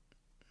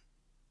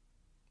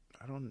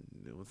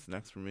 What's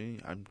next for me?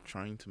 I'm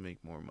trying to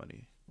make more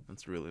money.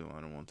 That's really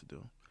what I want to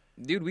do.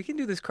 Dude, we can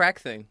do this crack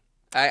thing.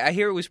 I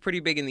hear it was pretty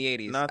big in the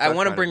 80s. I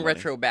want to bring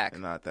retro back.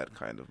 Not that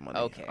kind of money.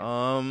 Okay.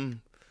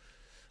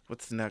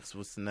 What's next?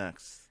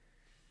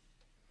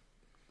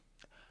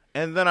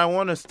 And then I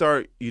want to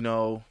start,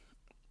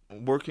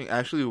 working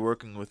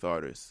with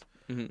artists.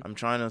 Mm-hmm. I'm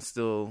trying to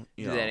still,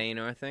 do that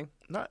A&R thing?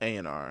 Not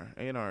A&R.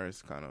 A&R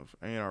is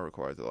A&R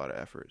requires a lot of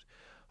effort.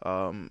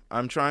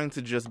 I'm trying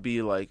to just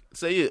be like,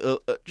 say,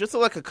 just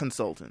like a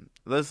consultant,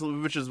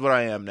 which is what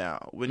I am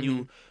now.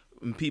 When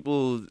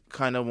people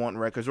kind of want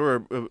records,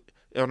 or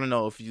I don't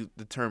know if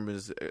the term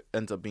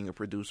ends up being a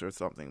producer or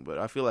something, but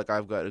I feel like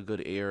I've got a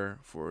good ear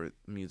for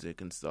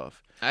music and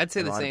stuff. I'd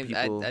say the same.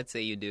 I'd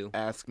say you do.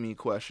 Ask me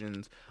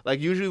questions.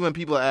 Like, usually when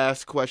people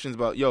ask questions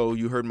about, yo,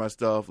 you heard my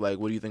stuff, like,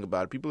 what do you think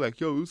about it? People are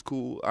like, yo, it was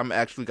cool. I'm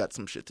actually got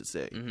some shit to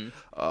say.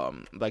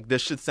 Mm-hmm. Like,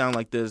 this should sound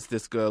like this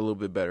got a little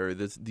bit better.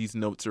 These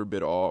notes are a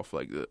bit off,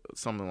 like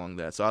something along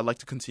that. So I'd like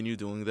to continue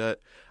doing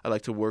that. I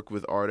like to work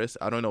with artists.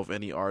 I don't know if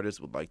any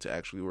artist would like to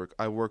actually work.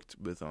 I worked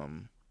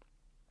on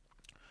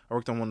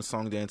one of the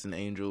Song Dancing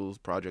Angels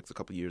projects a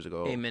couple years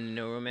ago. Amen to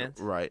No Romance?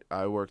 Right.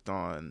 I worked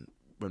on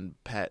when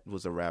Pat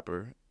was a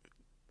rapper.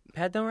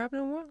 Pat don't rap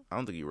no more? I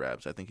don't think he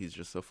raps. I think he's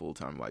just a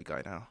full-time white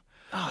guy now.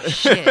 Oh,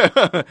 shit.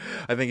 I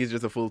think he's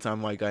just a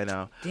full-time white guy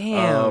now.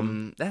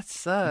 Damn. That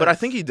sucks. But I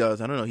think he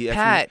does. I don't know.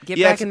 Pat, get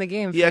back in the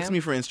game, He asks me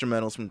for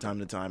instrumentals from time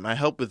to time. I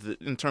help with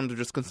it. In terms of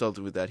just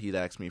consulting with that, he'd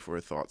ask me for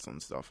thoughts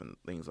on stuff and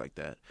things like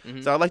that.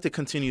 Mm-hmm. So I'd like to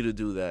continue to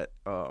do that.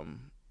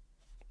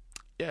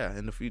 Yeah,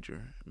 in the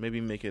future.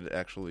 Maybe make it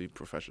actually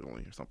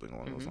professionally or something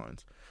along those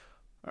lines.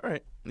 All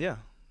right. Yeah.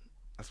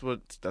 That's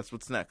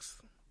what's next.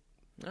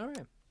 All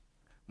right.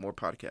 More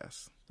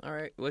podcasts. All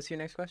right. What's your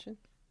next question?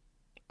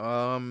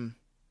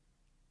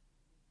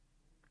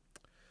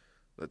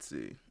 Let's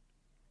see.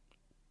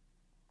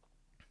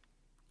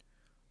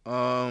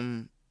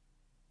 I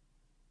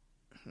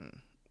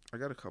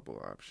got a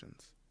couple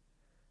options.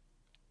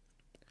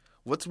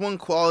 What's one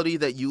quality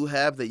that you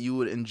have that you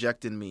would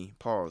inject in me?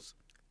 Pause.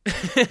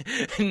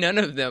 None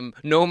of them.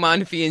 No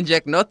man if you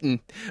inject nothing.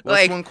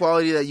 What's one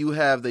quality that you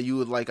have that you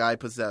would like I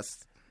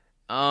possess?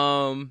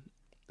 That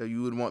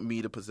you would want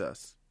me to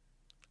possess?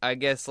 I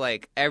guess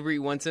like every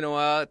once in a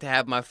while to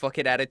have my fuck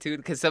it attitude,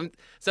 because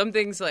some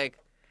things like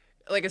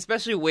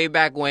especially way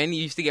back when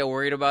you used to get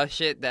worried about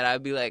shit that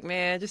I'd be like,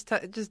 man,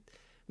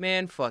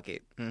 man, fuck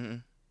it. Mm-hmm.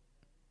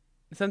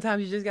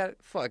 Sometimes you just gotta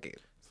fuck it.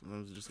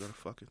 Sometimes you just gotta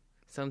fuck it.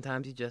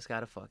 Sometimes you just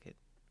gotta fuck it.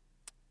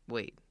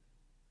 Wait,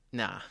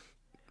 nah.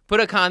 Put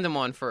a condom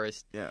on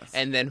first. Yes.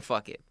 And then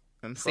fuck it.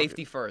 And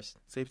Safety first.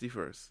 Safety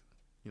first.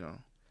 Yeah.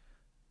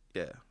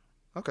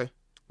 Okay.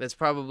 That's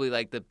probably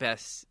like the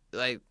best.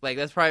 Like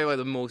that's probably like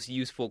the most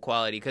useful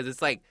quality, because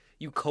it's like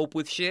you cope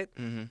with shit.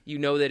 Mm-hmm. You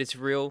know that it's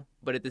real,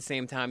 but at the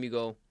same time you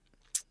go,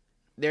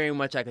 there ain't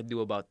much I could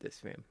do about this,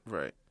 fam.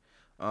 Right.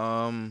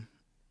 All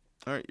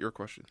right, your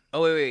question.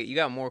 Oh wait, you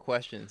got more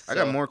questions. I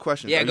got more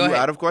questions. Yeah, go ahead.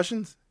 Out of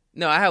questions?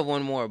 No, I have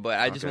one more, but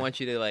I just want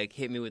you to like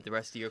hit me with the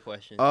rest of your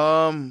questions.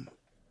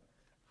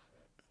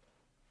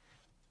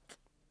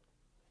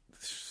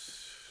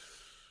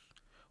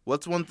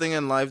 What's one thing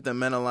in life that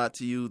meant a lot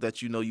to you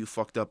that you know you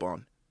fucked up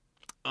on?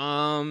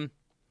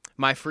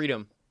 My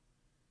freedom.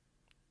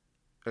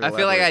 I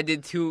feel like I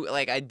did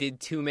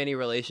too many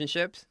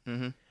relationships,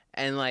 and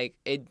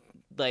it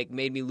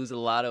made me lose a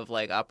lot of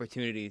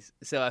opportunities.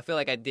 So I feel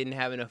like I didn't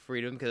have enough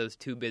freedom because I was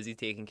too busy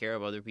taking care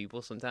of other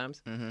people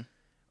sometimes. Mm-hmm.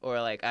 Or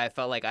I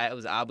felt like I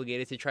was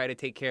obligated to try to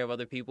take care of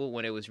other people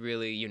when it was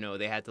really,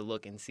 they had to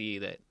look and see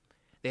that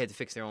they had to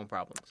fix their own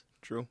problems.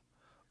 True.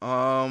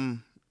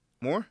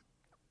 More?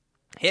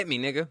 Hit me,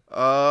 nigga.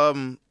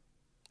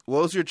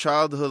 What was your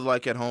childhood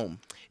like at home?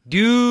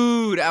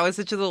 Dude, I was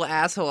such a little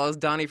asshole. I was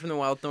Donnie from the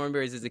Wild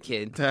Thornberrys as a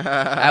kid.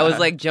 I was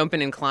like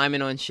jumping and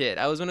climbing on shit.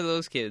 I was one of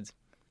those kids.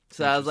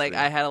 So I was like,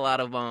 I had a lot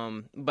of,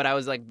 but I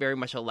was like very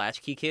much a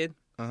latchkey kid.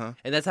 And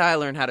that's how I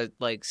learned how to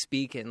like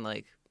speak and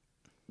like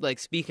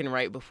speak and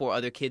write before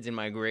other kids in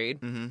my grade.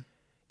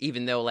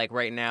 Even though like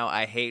right now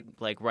I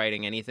hate like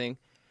writing anything.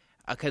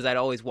 Because I'd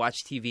always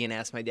watch TV and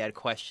ask my dad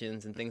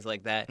questions and things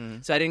like that.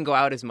 So I didn't go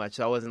out as much.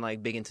 So I wasn't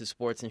like big into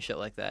sports and shit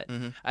like that.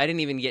 I didn't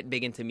even get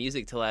big into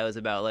music till I was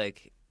about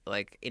like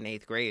in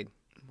 8th grade.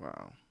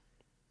 Wow.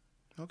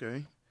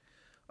 Okay.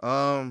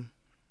 How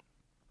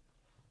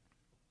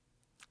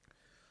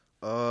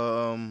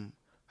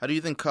do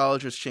you think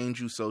college has changed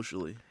you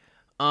socially?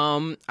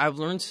 I've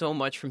learned so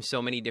much from so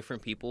many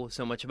different people,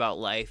 so much about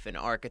life and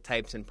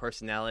archetypes and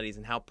personalities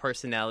and how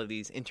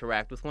personalities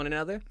interact with one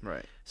another.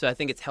 Right. So I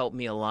think it's helped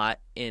me a lot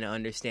in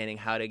understanding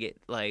how to get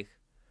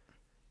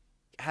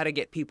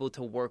people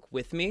to work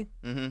with me,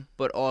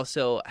 but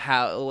also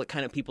what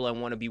kind of people I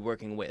want to be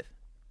working with.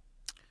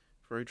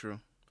 Very true.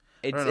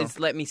 It's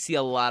let me see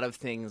a lot of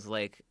things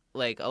like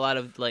a lot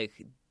of like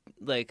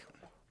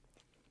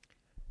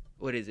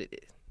what is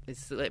it?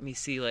 It's let me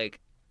see like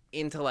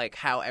into like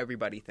how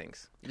everybody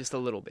thinks just a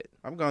little bit.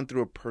 I've gone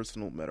through a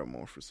personal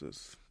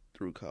metamorphosis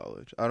through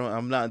college.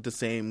 I'm not the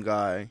same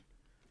guy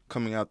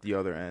coming out the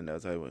other end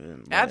as I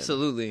went.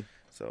 Absolutely.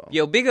 So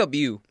yo, big up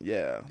you.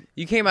 Yeah.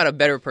 You came out a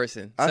better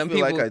person. I feel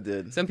like I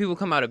did. Some people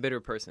come out a bitter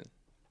person.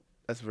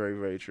 That's very,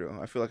 very true.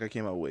 I feel like I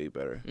came out way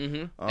better.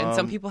 And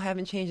some people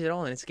haven't changed at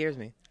all, and it scares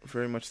me.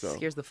 Very much so. It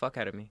scares the fuck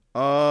out of me.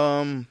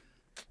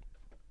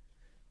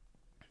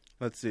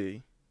 Let's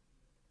see.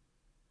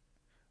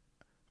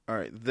 All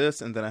right,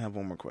 this, and then I have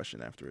one more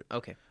question after it.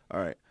 Okay. All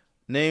right.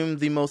 Name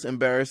the most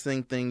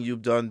embarrassing thing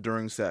you've done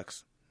during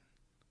sex.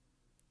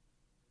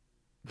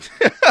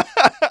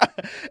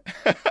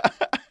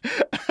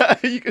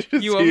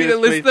 You want me to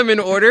list them in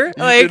order?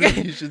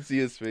 You should see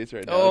his face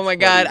right now. Oh my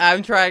God,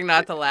 I'm trying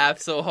not to laugh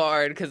so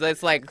hard because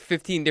it's like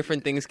 15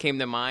 different things came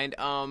to mind.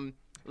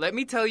 Let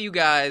me tell you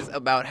guys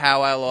about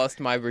how I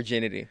lost my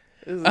virginity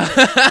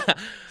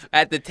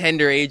at the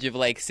tender age of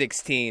like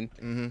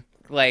 16.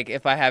 Like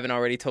if I haven't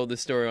already told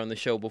this story on the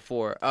show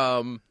before.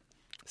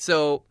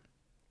 So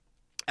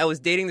I was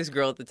dating this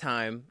girl at the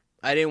time.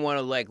 I didn't want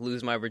to like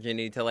lose my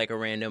virginity to like a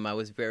random. I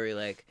was very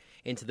like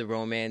into the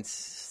romance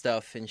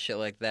stuff and shit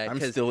like that. I'm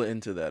still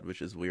into that,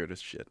 which is weird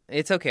as shit.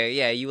 It's okay.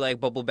 Yeah, you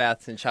like bubble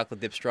baths and chocolate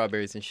dipped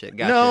strawberries and shit.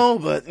 Gotcha. No,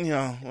 but you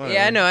know. Whatever.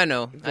 Yeah, I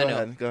know.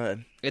 Go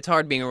ahead. It's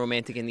hard being a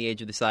romantic in the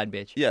age of the side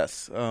bitch.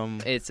 Yes.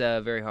 It's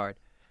very hard.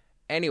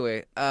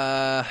 Anyway,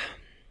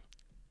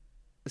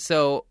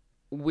 so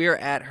we're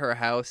at her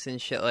house and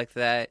shit like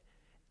that,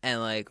 and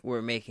like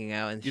we're making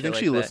out and shit like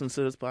that. You think she listens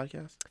to this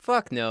podcast?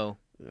 Fuck no.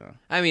 Yeah.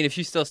 I mean, if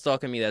she's still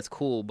stalking me, that's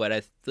cool. But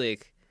I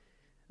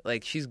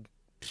like she's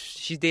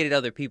dated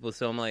other people,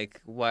 so I'm like,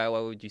 why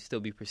would you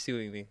still be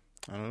pursuing me?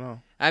 I don't know.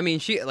 I mean,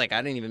 she like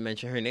I didn't even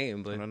mention her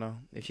name, but I don't know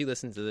if she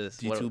listens to this.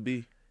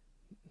 D2B.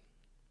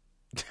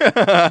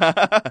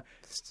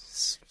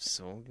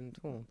 So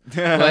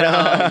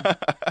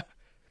but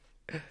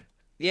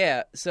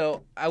yeah,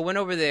 so I went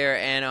over there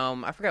and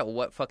I forgot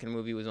what fucking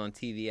movie was on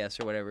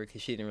TVS or whatever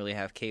because she didn't really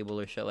have cable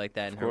or shit like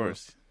that. Of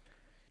course.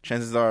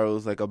 Chances are it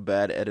was like a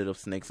bad edit of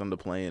Snakes on the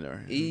Plane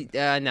or...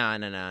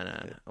 No.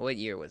 What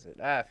year was it?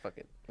 Fuck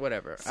it.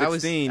 Whatever.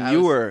 16.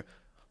 You were...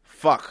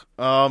 Fuck.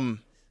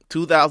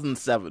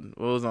 2007.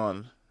 What was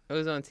on? It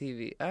was on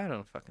TV. I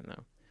don't fucking know.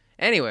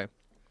 Anyway.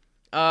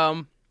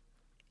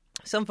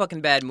 Some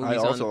fucking bad movies.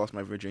 I also lost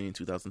my virginity in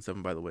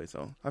 2007, by the way,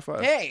 so high five.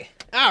 Hey!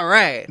 All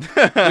right.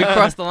 We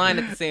crossed the line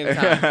at the same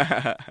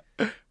time.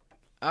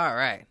 All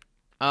right.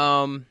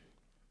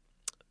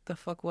 The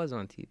fuck was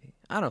on TV?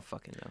 I don't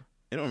fucking know.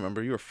 You don't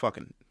remember? You were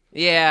fucking.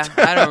 Yeah,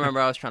 I don't remember.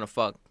 I was trying to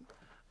fuck.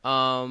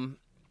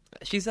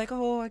 She's like,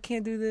 oh, I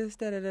can't do this,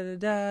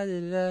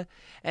 da-da-da-da-da-da-da.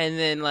 And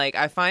then, like,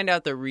 I find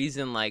out the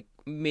reason, like,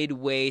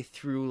 midway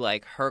through,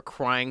 like, her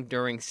crying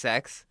during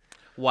sex,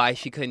 why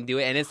she couldn't do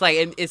it. And it's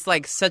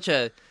like such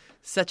a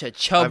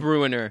chub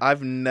ruiner.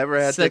 I've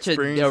never had to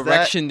experience that. Such an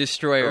erection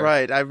destroyer.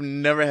 Right. I've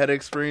never had to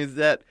experience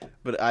that,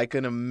 but I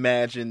can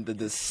imagine the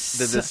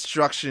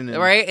destruction.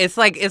 Right? It's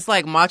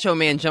like Macho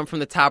Man jumped from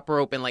the top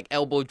rope and like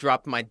elbow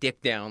dropped my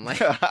dick down.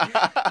 Like,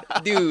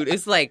 dude,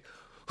 it's like,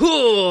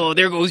 oh,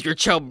 there goes your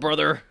chub,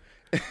 brother.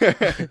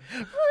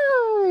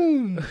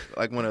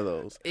 Like one of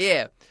those.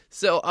 Yeah.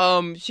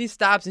 So she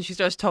stops and she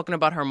starts talking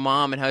about her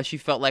mom and how she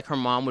felt like her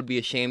mom would be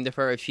ashamed of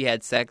her if she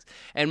had sex.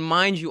 And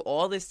mind you,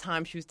 all this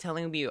time she was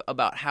telling me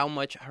about how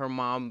much her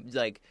mom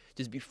like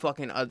just be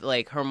fucking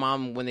like her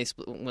mom when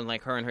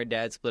like her and her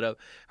dad split up,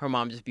 her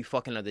mom just be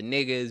fucking other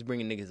niggas,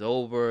 bringing niggas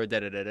over,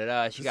 da da da da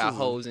da. She got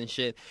hoes and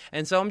shit.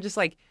 And so I'm just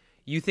like,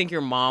 you think your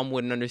mom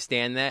wouldn't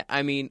understand that?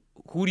 I mean,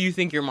 who do you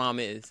think your mom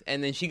is?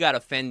 And then she got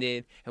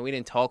offended, and we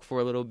didn't talk for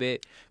a little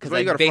bit. Because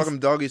you gotta fuck him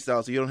doggy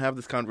style, so you don't have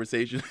this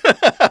conversation.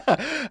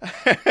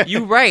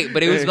 You right,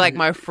 but it was like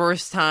my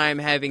first time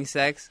having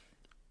sex.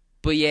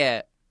 But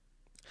yeah.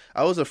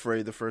 I was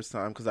afraid the first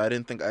time because I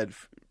didn't think I'd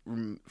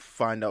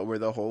find out where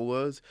the hole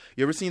was.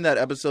 You ever seen that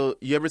episode?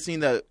 You ever seen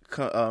that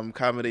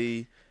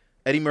comedy,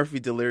 Eddie Murphy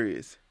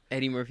Delirious?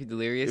 Eddie Murphy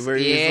Delirious? Where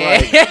he's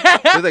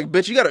like,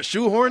 bitch, you got a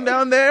shoehorn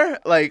down there?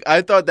 Like,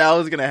 I thought that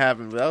was going to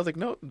happen. But I was like,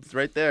 no, it's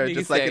right there.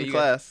 Just like in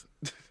class.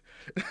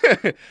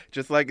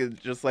 just like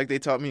they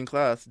taught me in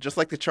class. Just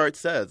like the chart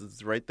says.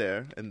 It's right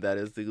there. And that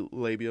is the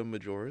labia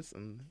majoris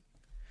and,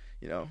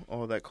 you know,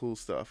 all that cool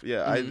stuff.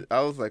 Yeah, mm-hmm. I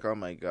was like, oh,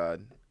 my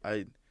God.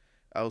 I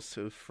was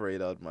so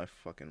afraid out of my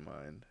fucking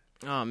mind.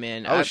 Oh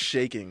man, I was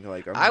shaking.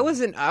 Like I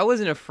wasn't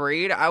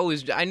afraid.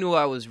 I knew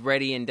I was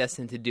ready and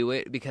destined to do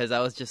it because I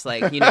was just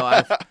like, you know,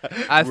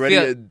 I ready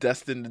and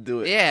destined to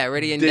do it. Yeah,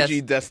 ready and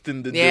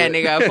destined to do it. Yeah,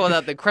 nigga, I pulled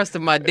out the crust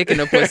of my dick in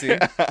the pussy.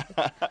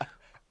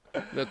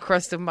 The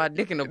crust of my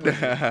dick in the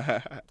pussy.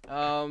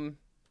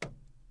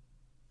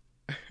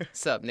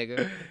 What's up,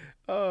 nigga?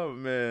 Oh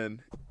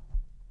man,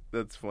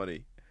 that's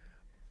funny.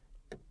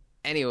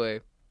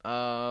 Anyway,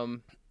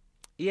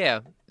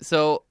 yeah.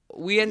 So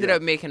we ended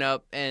up making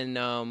up,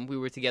 and we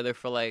were together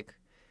for like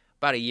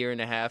about a year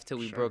and a half till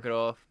we broke it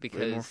off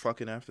because way more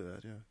fucking after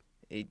that.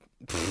 Yeah.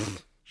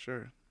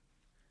 Sure.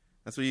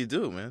 That's what you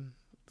do, man.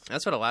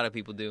 That's what a lot of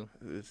people do.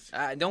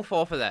 Don't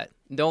fall for that.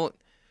 Don't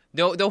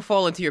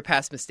fall into your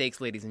past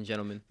mistakes, ladies and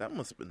gentlemen. That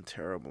must have been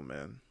terrible,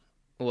 man.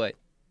 What?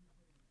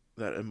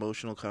 That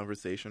emotional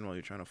conversation while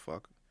you're trying to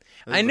fuck.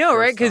 I know,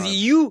 right? Because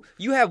you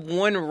have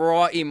one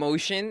raw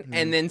emotion,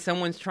 and then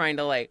someone's trying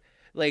to like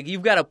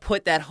you've got to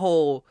put that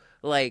whole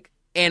like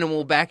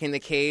animal back in the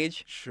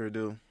cage. Sure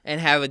do. And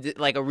have a reasonable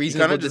discussion. You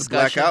kind of just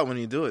black out when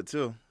you do it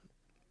too.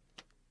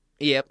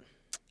 Yep.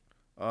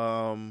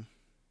 All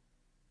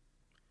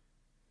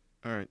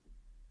right.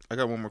 I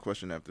got one more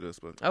question after this,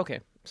 but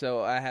okay.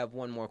 So I have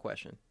one more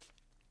question.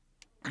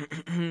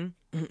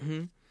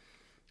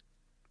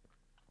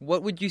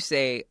 What would you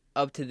say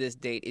up to this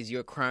date is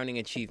your crowning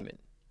achievement?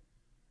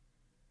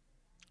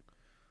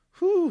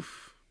 Whew.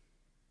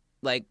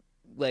 Like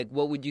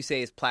what would you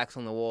say is plaques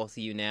on the wall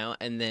to you now,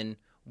 and then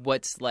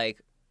what's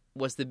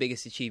the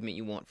biggest achievement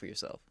you want for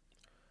yourself?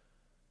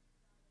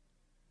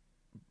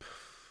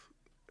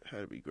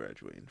 Had to be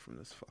graduating from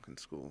this fucking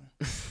school.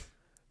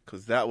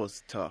 Because that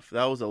was tough.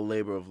 That was a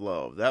labor of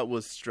love. That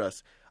was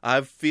stress.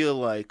 I feel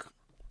like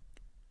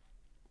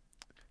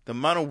the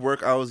amount of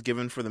work I was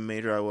given for the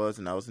major I was,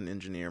 and I was an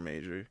engineer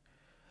major,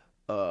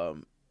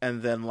 and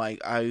then like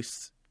I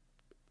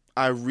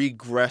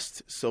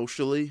regressed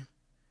socially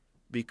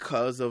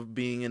because of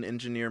being an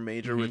engineer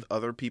major with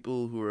other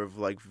people who are of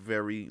like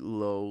very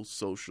low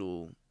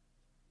social,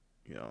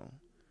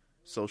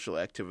 social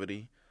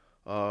activity.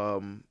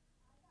 It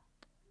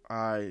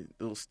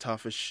was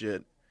tough as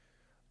shit.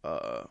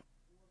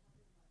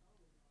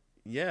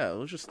 Yeah, it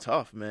was just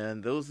tough,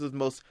 man.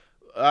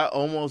 I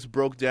almost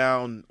broke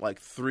down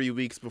like 3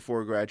 weeks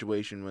before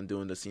graduation when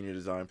doing the senior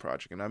design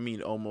project. And I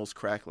mean almost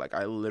cracked. Like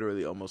I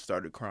literally almost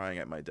started crying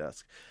at my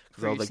desk.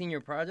 For your senior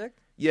project?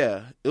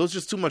 Yeah, it was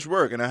just too much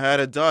work, and I had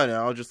it done, and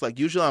I was just like,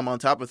 usually I'm on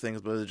top of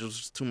things, but it was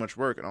just too much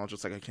work, and I was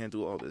just like, I can't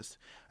do all this.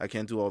 I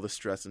can't do all this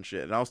stress and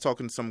shit. And I was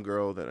talking to some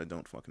girl that I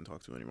don't fucking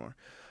talk to anymore.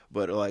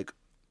 But like,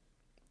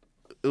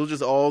 it was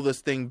just all this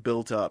thing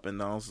built up,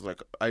 and I was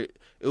like, it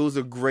was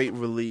a great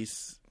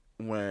release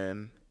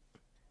when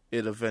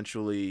it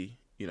eventually,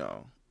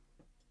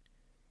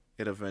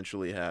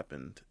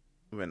 happened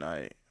when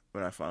I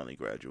finally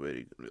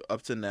graduated.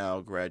 Up to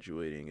now,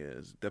 graduating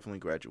is definitely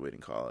graduating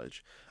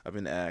college. I've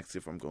been asked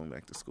if I'm going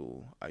back to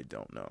school. I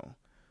don't know.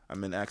 I've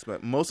been asked,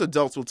 but most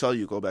adults will tell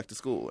you go back to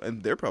school,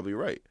 and they're probably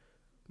right.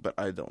 But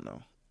I don't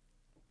know.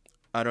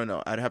 I don't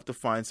know. I'd have to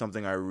find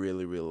something I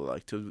really, really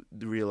like to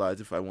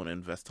realize if I want to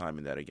invest time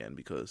in that again,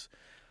 because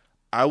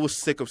I was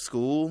sick of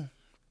school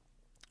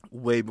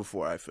way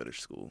before I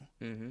finished school.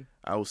 Mm-hmm.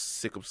 I was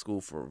sick of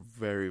school for a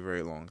very,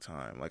 very long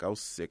time. Like, I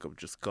was sick of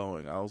just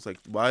going. I was like,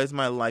 why is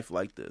my life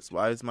like this?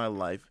 Why is my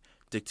life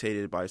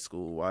dictated by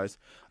school? I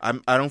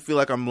don't feel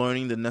like I'm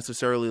learning the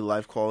necessarily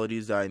life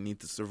qualities that I need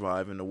to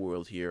survive in the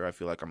world here. I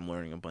feel like I'm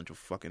learning a bunch of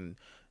fucking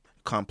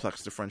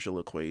complex differential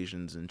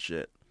equations and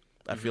shit.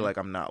 I feel like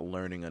I'm not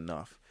learning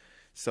enough.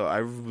 So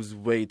I was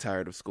way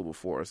tired of school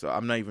before, so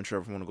I'm not even sure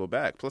if I want to go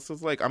back. Plus,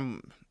 it's like I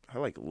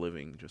like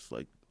living just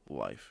like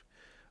life.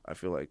 I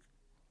feel like,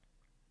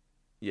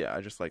 yeah,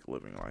 I just like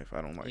living life.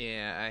 I don't like.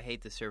 Yeah, I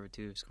hate the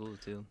servitude of school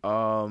too.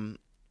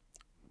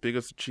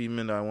 Biggest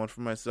achievement I want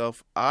for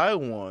myself, I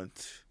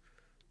want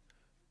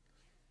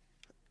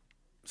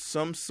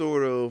some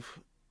sort of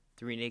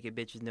 3 naked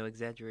bitches, no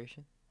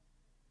exaggeration.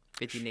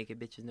 50 naked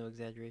bitches, no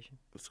exaggeration.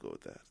 Let's go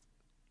with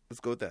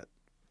that.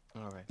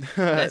 All right,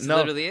 that's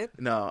literally it.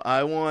 No,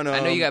 I want. I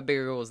know you got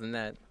bigger goals than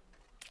that.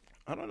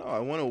 I don't know. I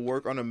want to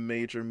work on a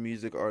major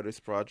music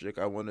artist project.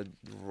 I want to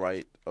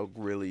write a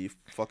really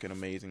fucking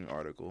amazing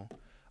article.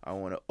 I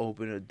want to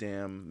open a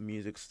damn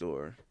music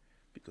store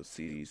because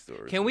CD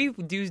stores. Can we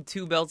do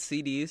 2-belt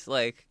CDs?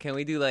 Like, can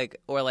we do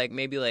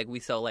maybe we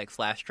sell like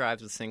flash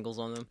drives with singles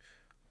on them?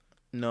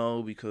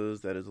 No,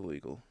 because that is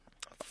illegal.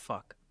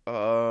 Fuck.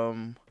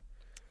 No.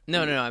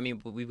 I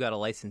mean, we've got a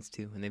license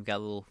too, and they've got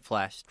a little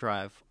flash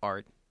drive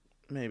art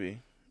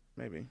Maybe.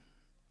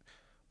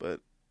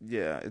 But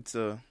yeah, that's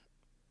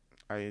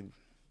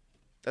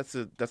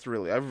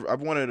really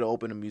I've wanted to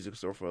open a music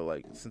store for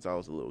like since I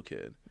was a little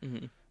kid.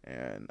 Mm-hmm.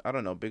 And I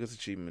don't know, biggest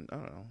achievement, I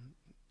don't know,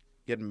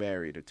 getting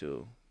married or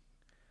two.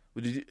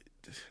 You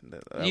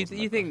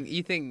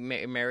think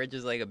marriage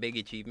is like a big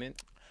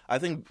achievement? I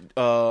think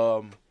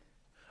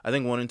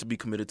wanting to be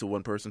committed to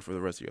one person for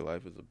the rest of your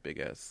life is a big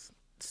ass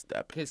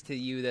step. Because to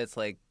you, that's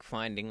like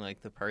finding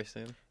like the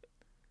person.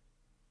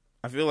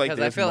 I feel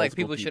like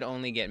people should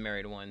only get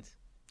married once.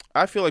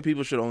 I feel like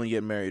people should only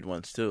get married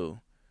once too,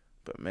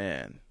 but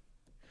man,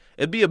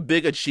 it'd be a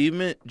big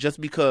achievement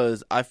just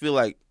because I feel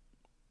like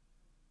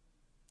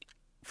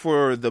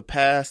for the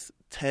past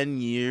 10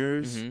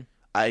 years, mm-hmm.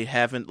 I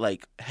haven't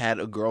like had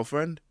a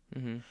girlfriend,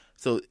 mm-hmm.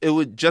 so it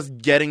would just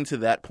getting to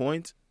that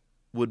point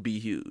would be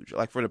huge,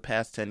 like for the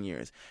past 10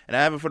 years. And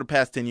I haven't for the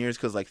past 10 years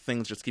because like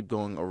things just keep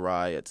going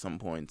awry at some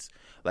points.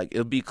 Like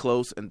it'll be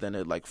close and then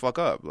it like fuck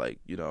up. Like,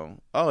 you know,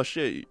 oh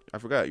shit, I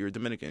forgot you're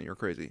Dominican, you're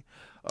crazy.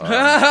 Or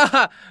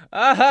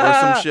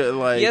some shit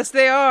like, yes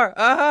they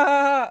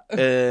are.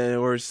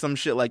 Or some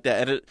shit like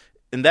that.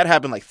 And that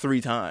happened like 3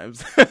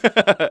 times.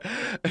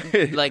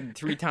 Like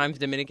 3 times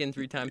Dominican,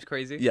 3 times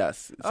crazy?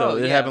 Yes. So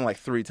it happened like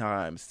 3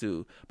 times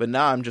too. But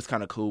now I'm just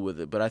kind of cool with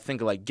it. But I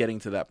think like getting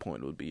to that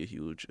point would be a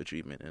huge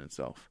achievement in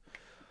itself.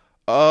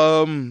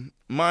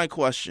 My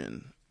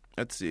question.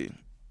 Let's see.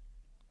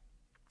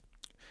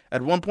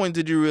 At one point,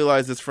 did you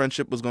realize this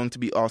friendship was going to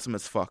be awesome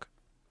as fuck?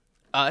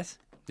 Us?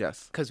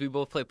 Yes. Because we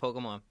both play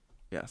Pokemon.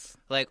 Yes.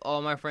 Like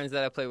all my friends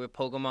that I play with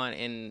Pokemon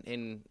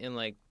in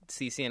like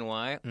CCNY,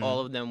 mm-hmm. all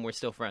of them were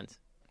still friends.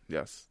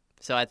 Yes.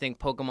 So I think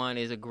Pokemon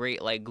is a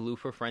great like glue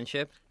for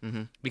friendship,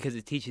 mm-hmm. because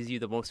it teaches you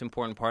the most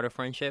important part of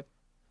friendship.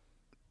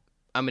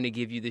 I'm going to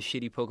give you this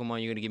shitty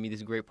Pokemon, you're going to give me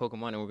this great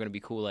Pokemon, and we're going to be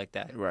cool like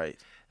that. Right.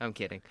 I'm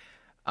kidding.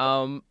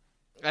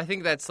 I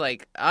think that's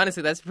like,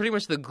 honestly, that's pretty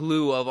much the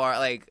glue of our,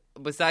 like,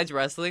 besides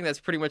wrestling, that's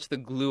pretty much the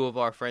glue of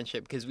our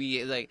friendship. Because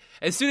we, like,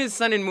 as soon as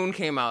Sun and Moon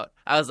came out,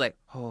 I was like,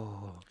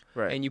 oh.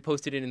 Right. And you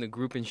posted it in the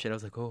group and shit. I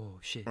was like, oh,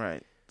 shit.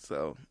 Right.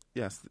 So,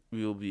 yes,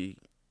 we will be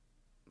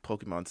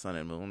Pokemon Sun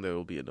and Moon. There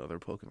will be another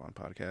Pokemon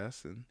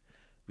podcast, and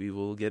we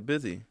will get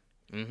busy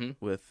mm-hmm.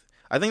 with...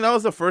 I think that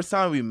was the first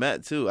time we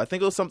met, too. I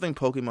think it was something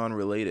Pokemon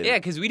related. Yeah,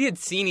 because we had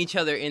seen each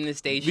other in the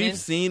station. We've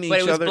seen each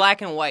other. But it was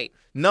black and white.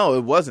 No,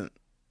 it wasn't.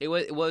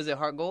 Was it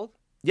Heart Gold?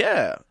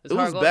 Yeah. It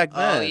was back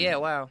then. Oh, yeah,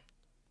 wow.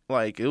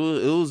 Like, it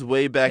was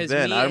way back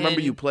then. I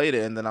remember you played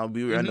it, and then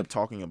we mm-hmm. ended up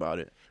talking about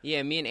it.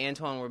 Yeah, me and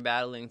Antoine were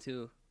battling,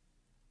 too.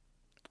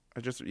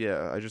 I just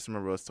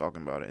remember us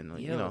talking about it, and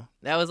like, you know.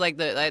 That was like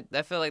I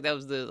felt like that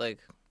was the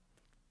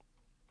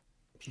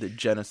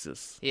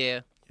genesis.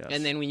 Yeah. Yes.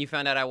 And then when you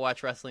found out I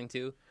watch wrestling,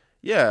 too.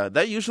 Yeah,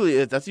 that's usually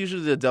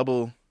the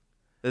double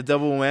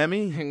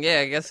whammy. Yeah,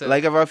 I guess so.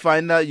 Like if I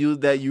find out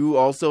that you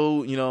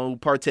also, you know,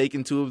 partake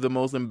in 2 of the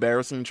most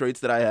embarrassing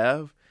traits that I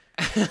have.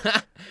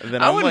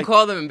 Then I wouldn't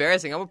call them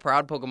embarrassing. I'm a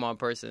proud Pokemon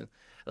person.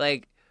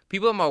 Like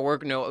people at my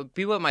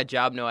my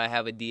job know I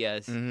have a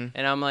DS, mm-hmm.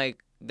 and I'm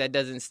like, that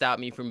doesn't stop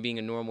me from being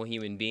a normal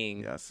human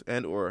being. Yes,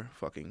 and or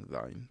fucking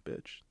thine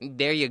bitch.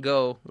 There you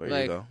go.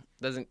 There you go.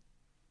 Doesn't.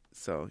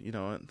 So you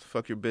know,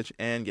 fuck your bitch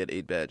and get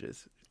 8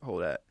 badges.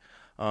 Hold that.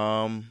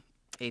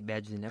 8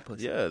 badges in that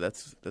pussy. Yeah,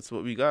 that's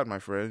what we got, my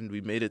friend.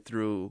 We made it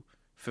through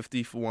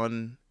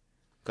 51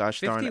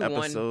 darn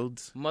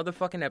episodes.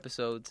 Motherfucking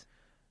episodes.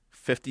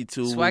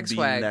 52 swag, will be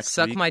swag, next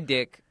suck week. My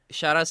dick.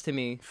 Shout outs to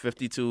me.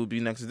 52 will be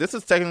next. This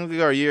is technically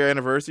our year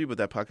anniversary, but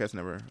that podcast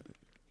never.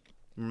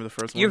 Remember the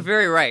first one? You're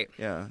very right.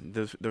 Yeah,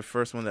 the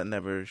first one that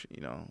never,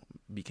 you know,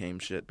 became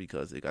shit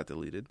because it got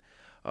deleted.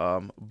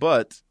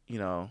 But you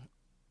know,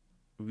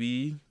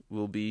 we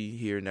will be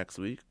here next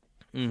week.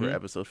 Mm-hmm. For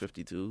episode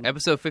 52.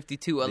 Episode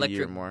 52,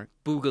 Electric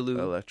Boogaloo.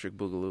 Electric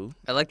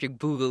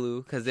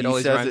Boogaloo, because it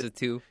always rhymes with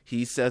 2.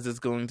 He says it's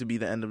going to be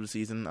the end of the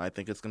season. I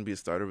think it's going to be the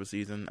start of a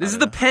season. This is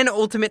the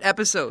penultimate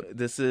episode.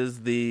 This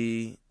is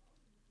the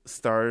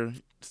Star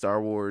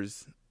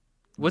Wars.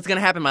 What's going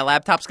to happen? My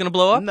laptop's going to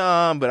blow up?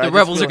 No, but the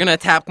rebels are going to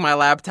attack my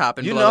laptop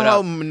and blow it up. You know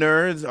how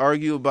nerds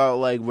argue about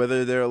like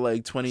whether there are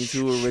like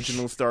 22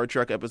 original Star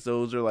Trek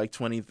episodes or like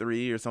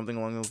 23 or something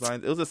along those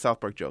lines? It was a South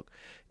Park joke.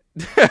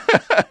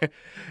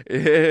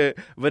 Yeah,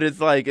 but it's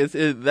like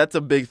that's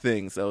a big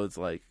thing, so it's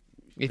like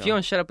if you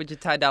don't shut up with your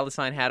Ty Dolla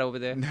 $ign hat over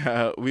there,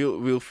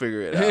 we'll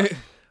figure it out.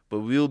 But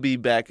we'll be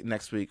back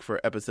next week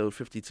for episode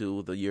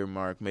 52, the year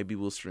mark. Maybe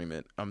we'll stream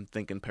it. I'm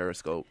thinking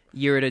Periscope.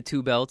 Year of the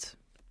 2 belts.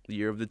 The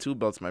year of the 2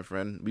 belts, my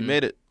friend. We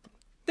made it.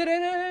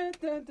 Let's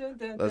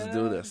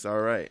do this.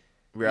 All right,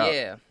 we're out.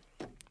 Yeah,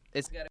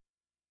 it's got.